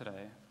learn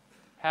today.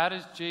 How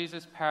does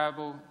Jesus'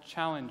 parable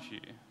challenge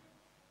you?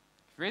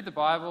 If you read the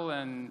Bible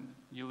and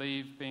you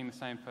leave being the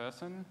same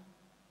person,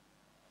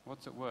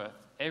 what's it worth?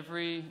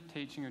 Every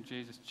teaching of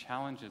Jesus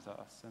challenges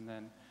us, and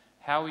then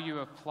how will you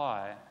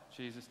apply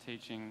Jesus'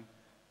 teaching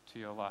to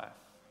your life?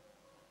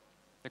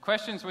 The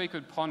questions we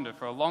could ponder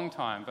for a long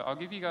time, but I'll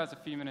give you guys a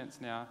few minutes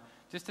now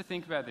just to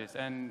think about this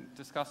and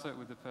discuss it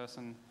with the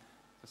person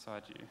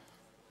beside you.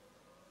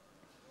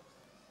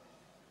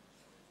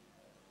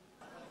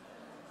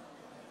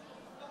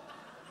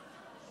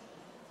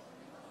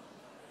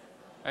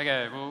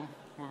 Okay, we'll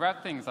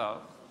wrap things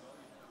up.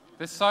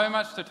 There's so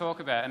much to talk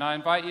about, and I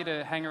invite you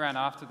to hang around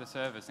after the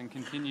service and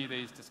continue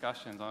these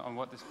discussions on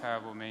what this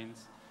parable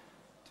means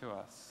to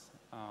us.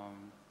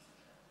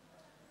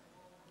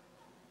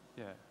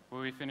 Will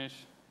we finish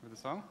with a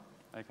song?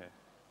 Okay.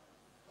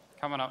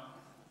 Come on up,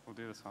 we'll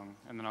do the song,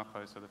 and then I'll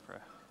close with a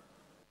prayer.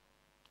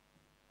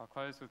 I'll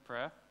close with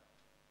prayer.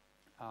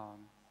 And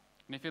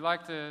if you'd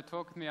like to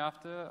talk with me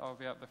after, I'll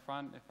be up the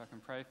front if I can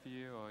pray for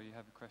you or you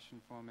have a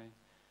question for me.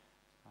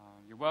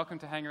 You're welcome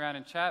to hang around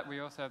and chat. We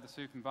also have the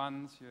soup and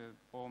buns. You're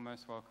all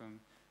most welcome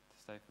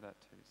to stay for that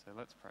too. So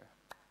let's pray.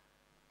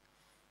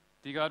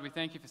 Dear God, we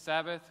thank you for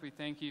Sabbath. We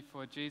thank you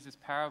for Jesus'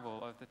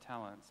 parable of the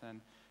talents. And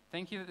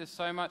thank you that there's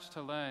so much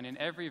to learn in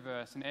every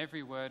verse and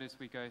every word as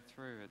we go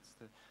through. It's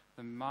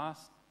the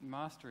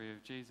mastery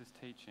of Jesus'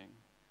 teaching.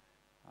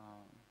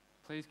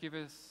 Please give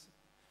us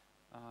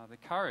the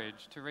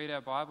courage to read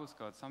our Bibles,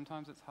 God.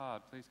 Sometimes it's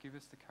hard. Please give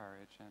us the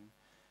courage, and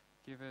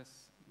give us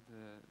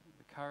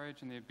the courage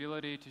and the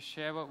ability to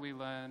share what we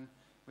learn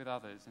with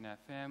others, in our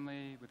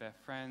family, with our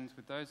friends,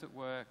 with those at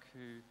work,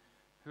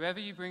 whoever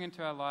you bring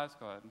into our lives,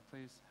 God.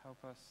 Please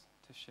help us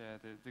to share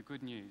the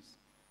good news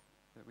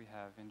that we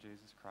have in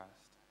Jesus Christ.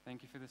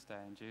 Thank you for this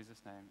day. In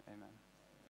Jesus' name, amen.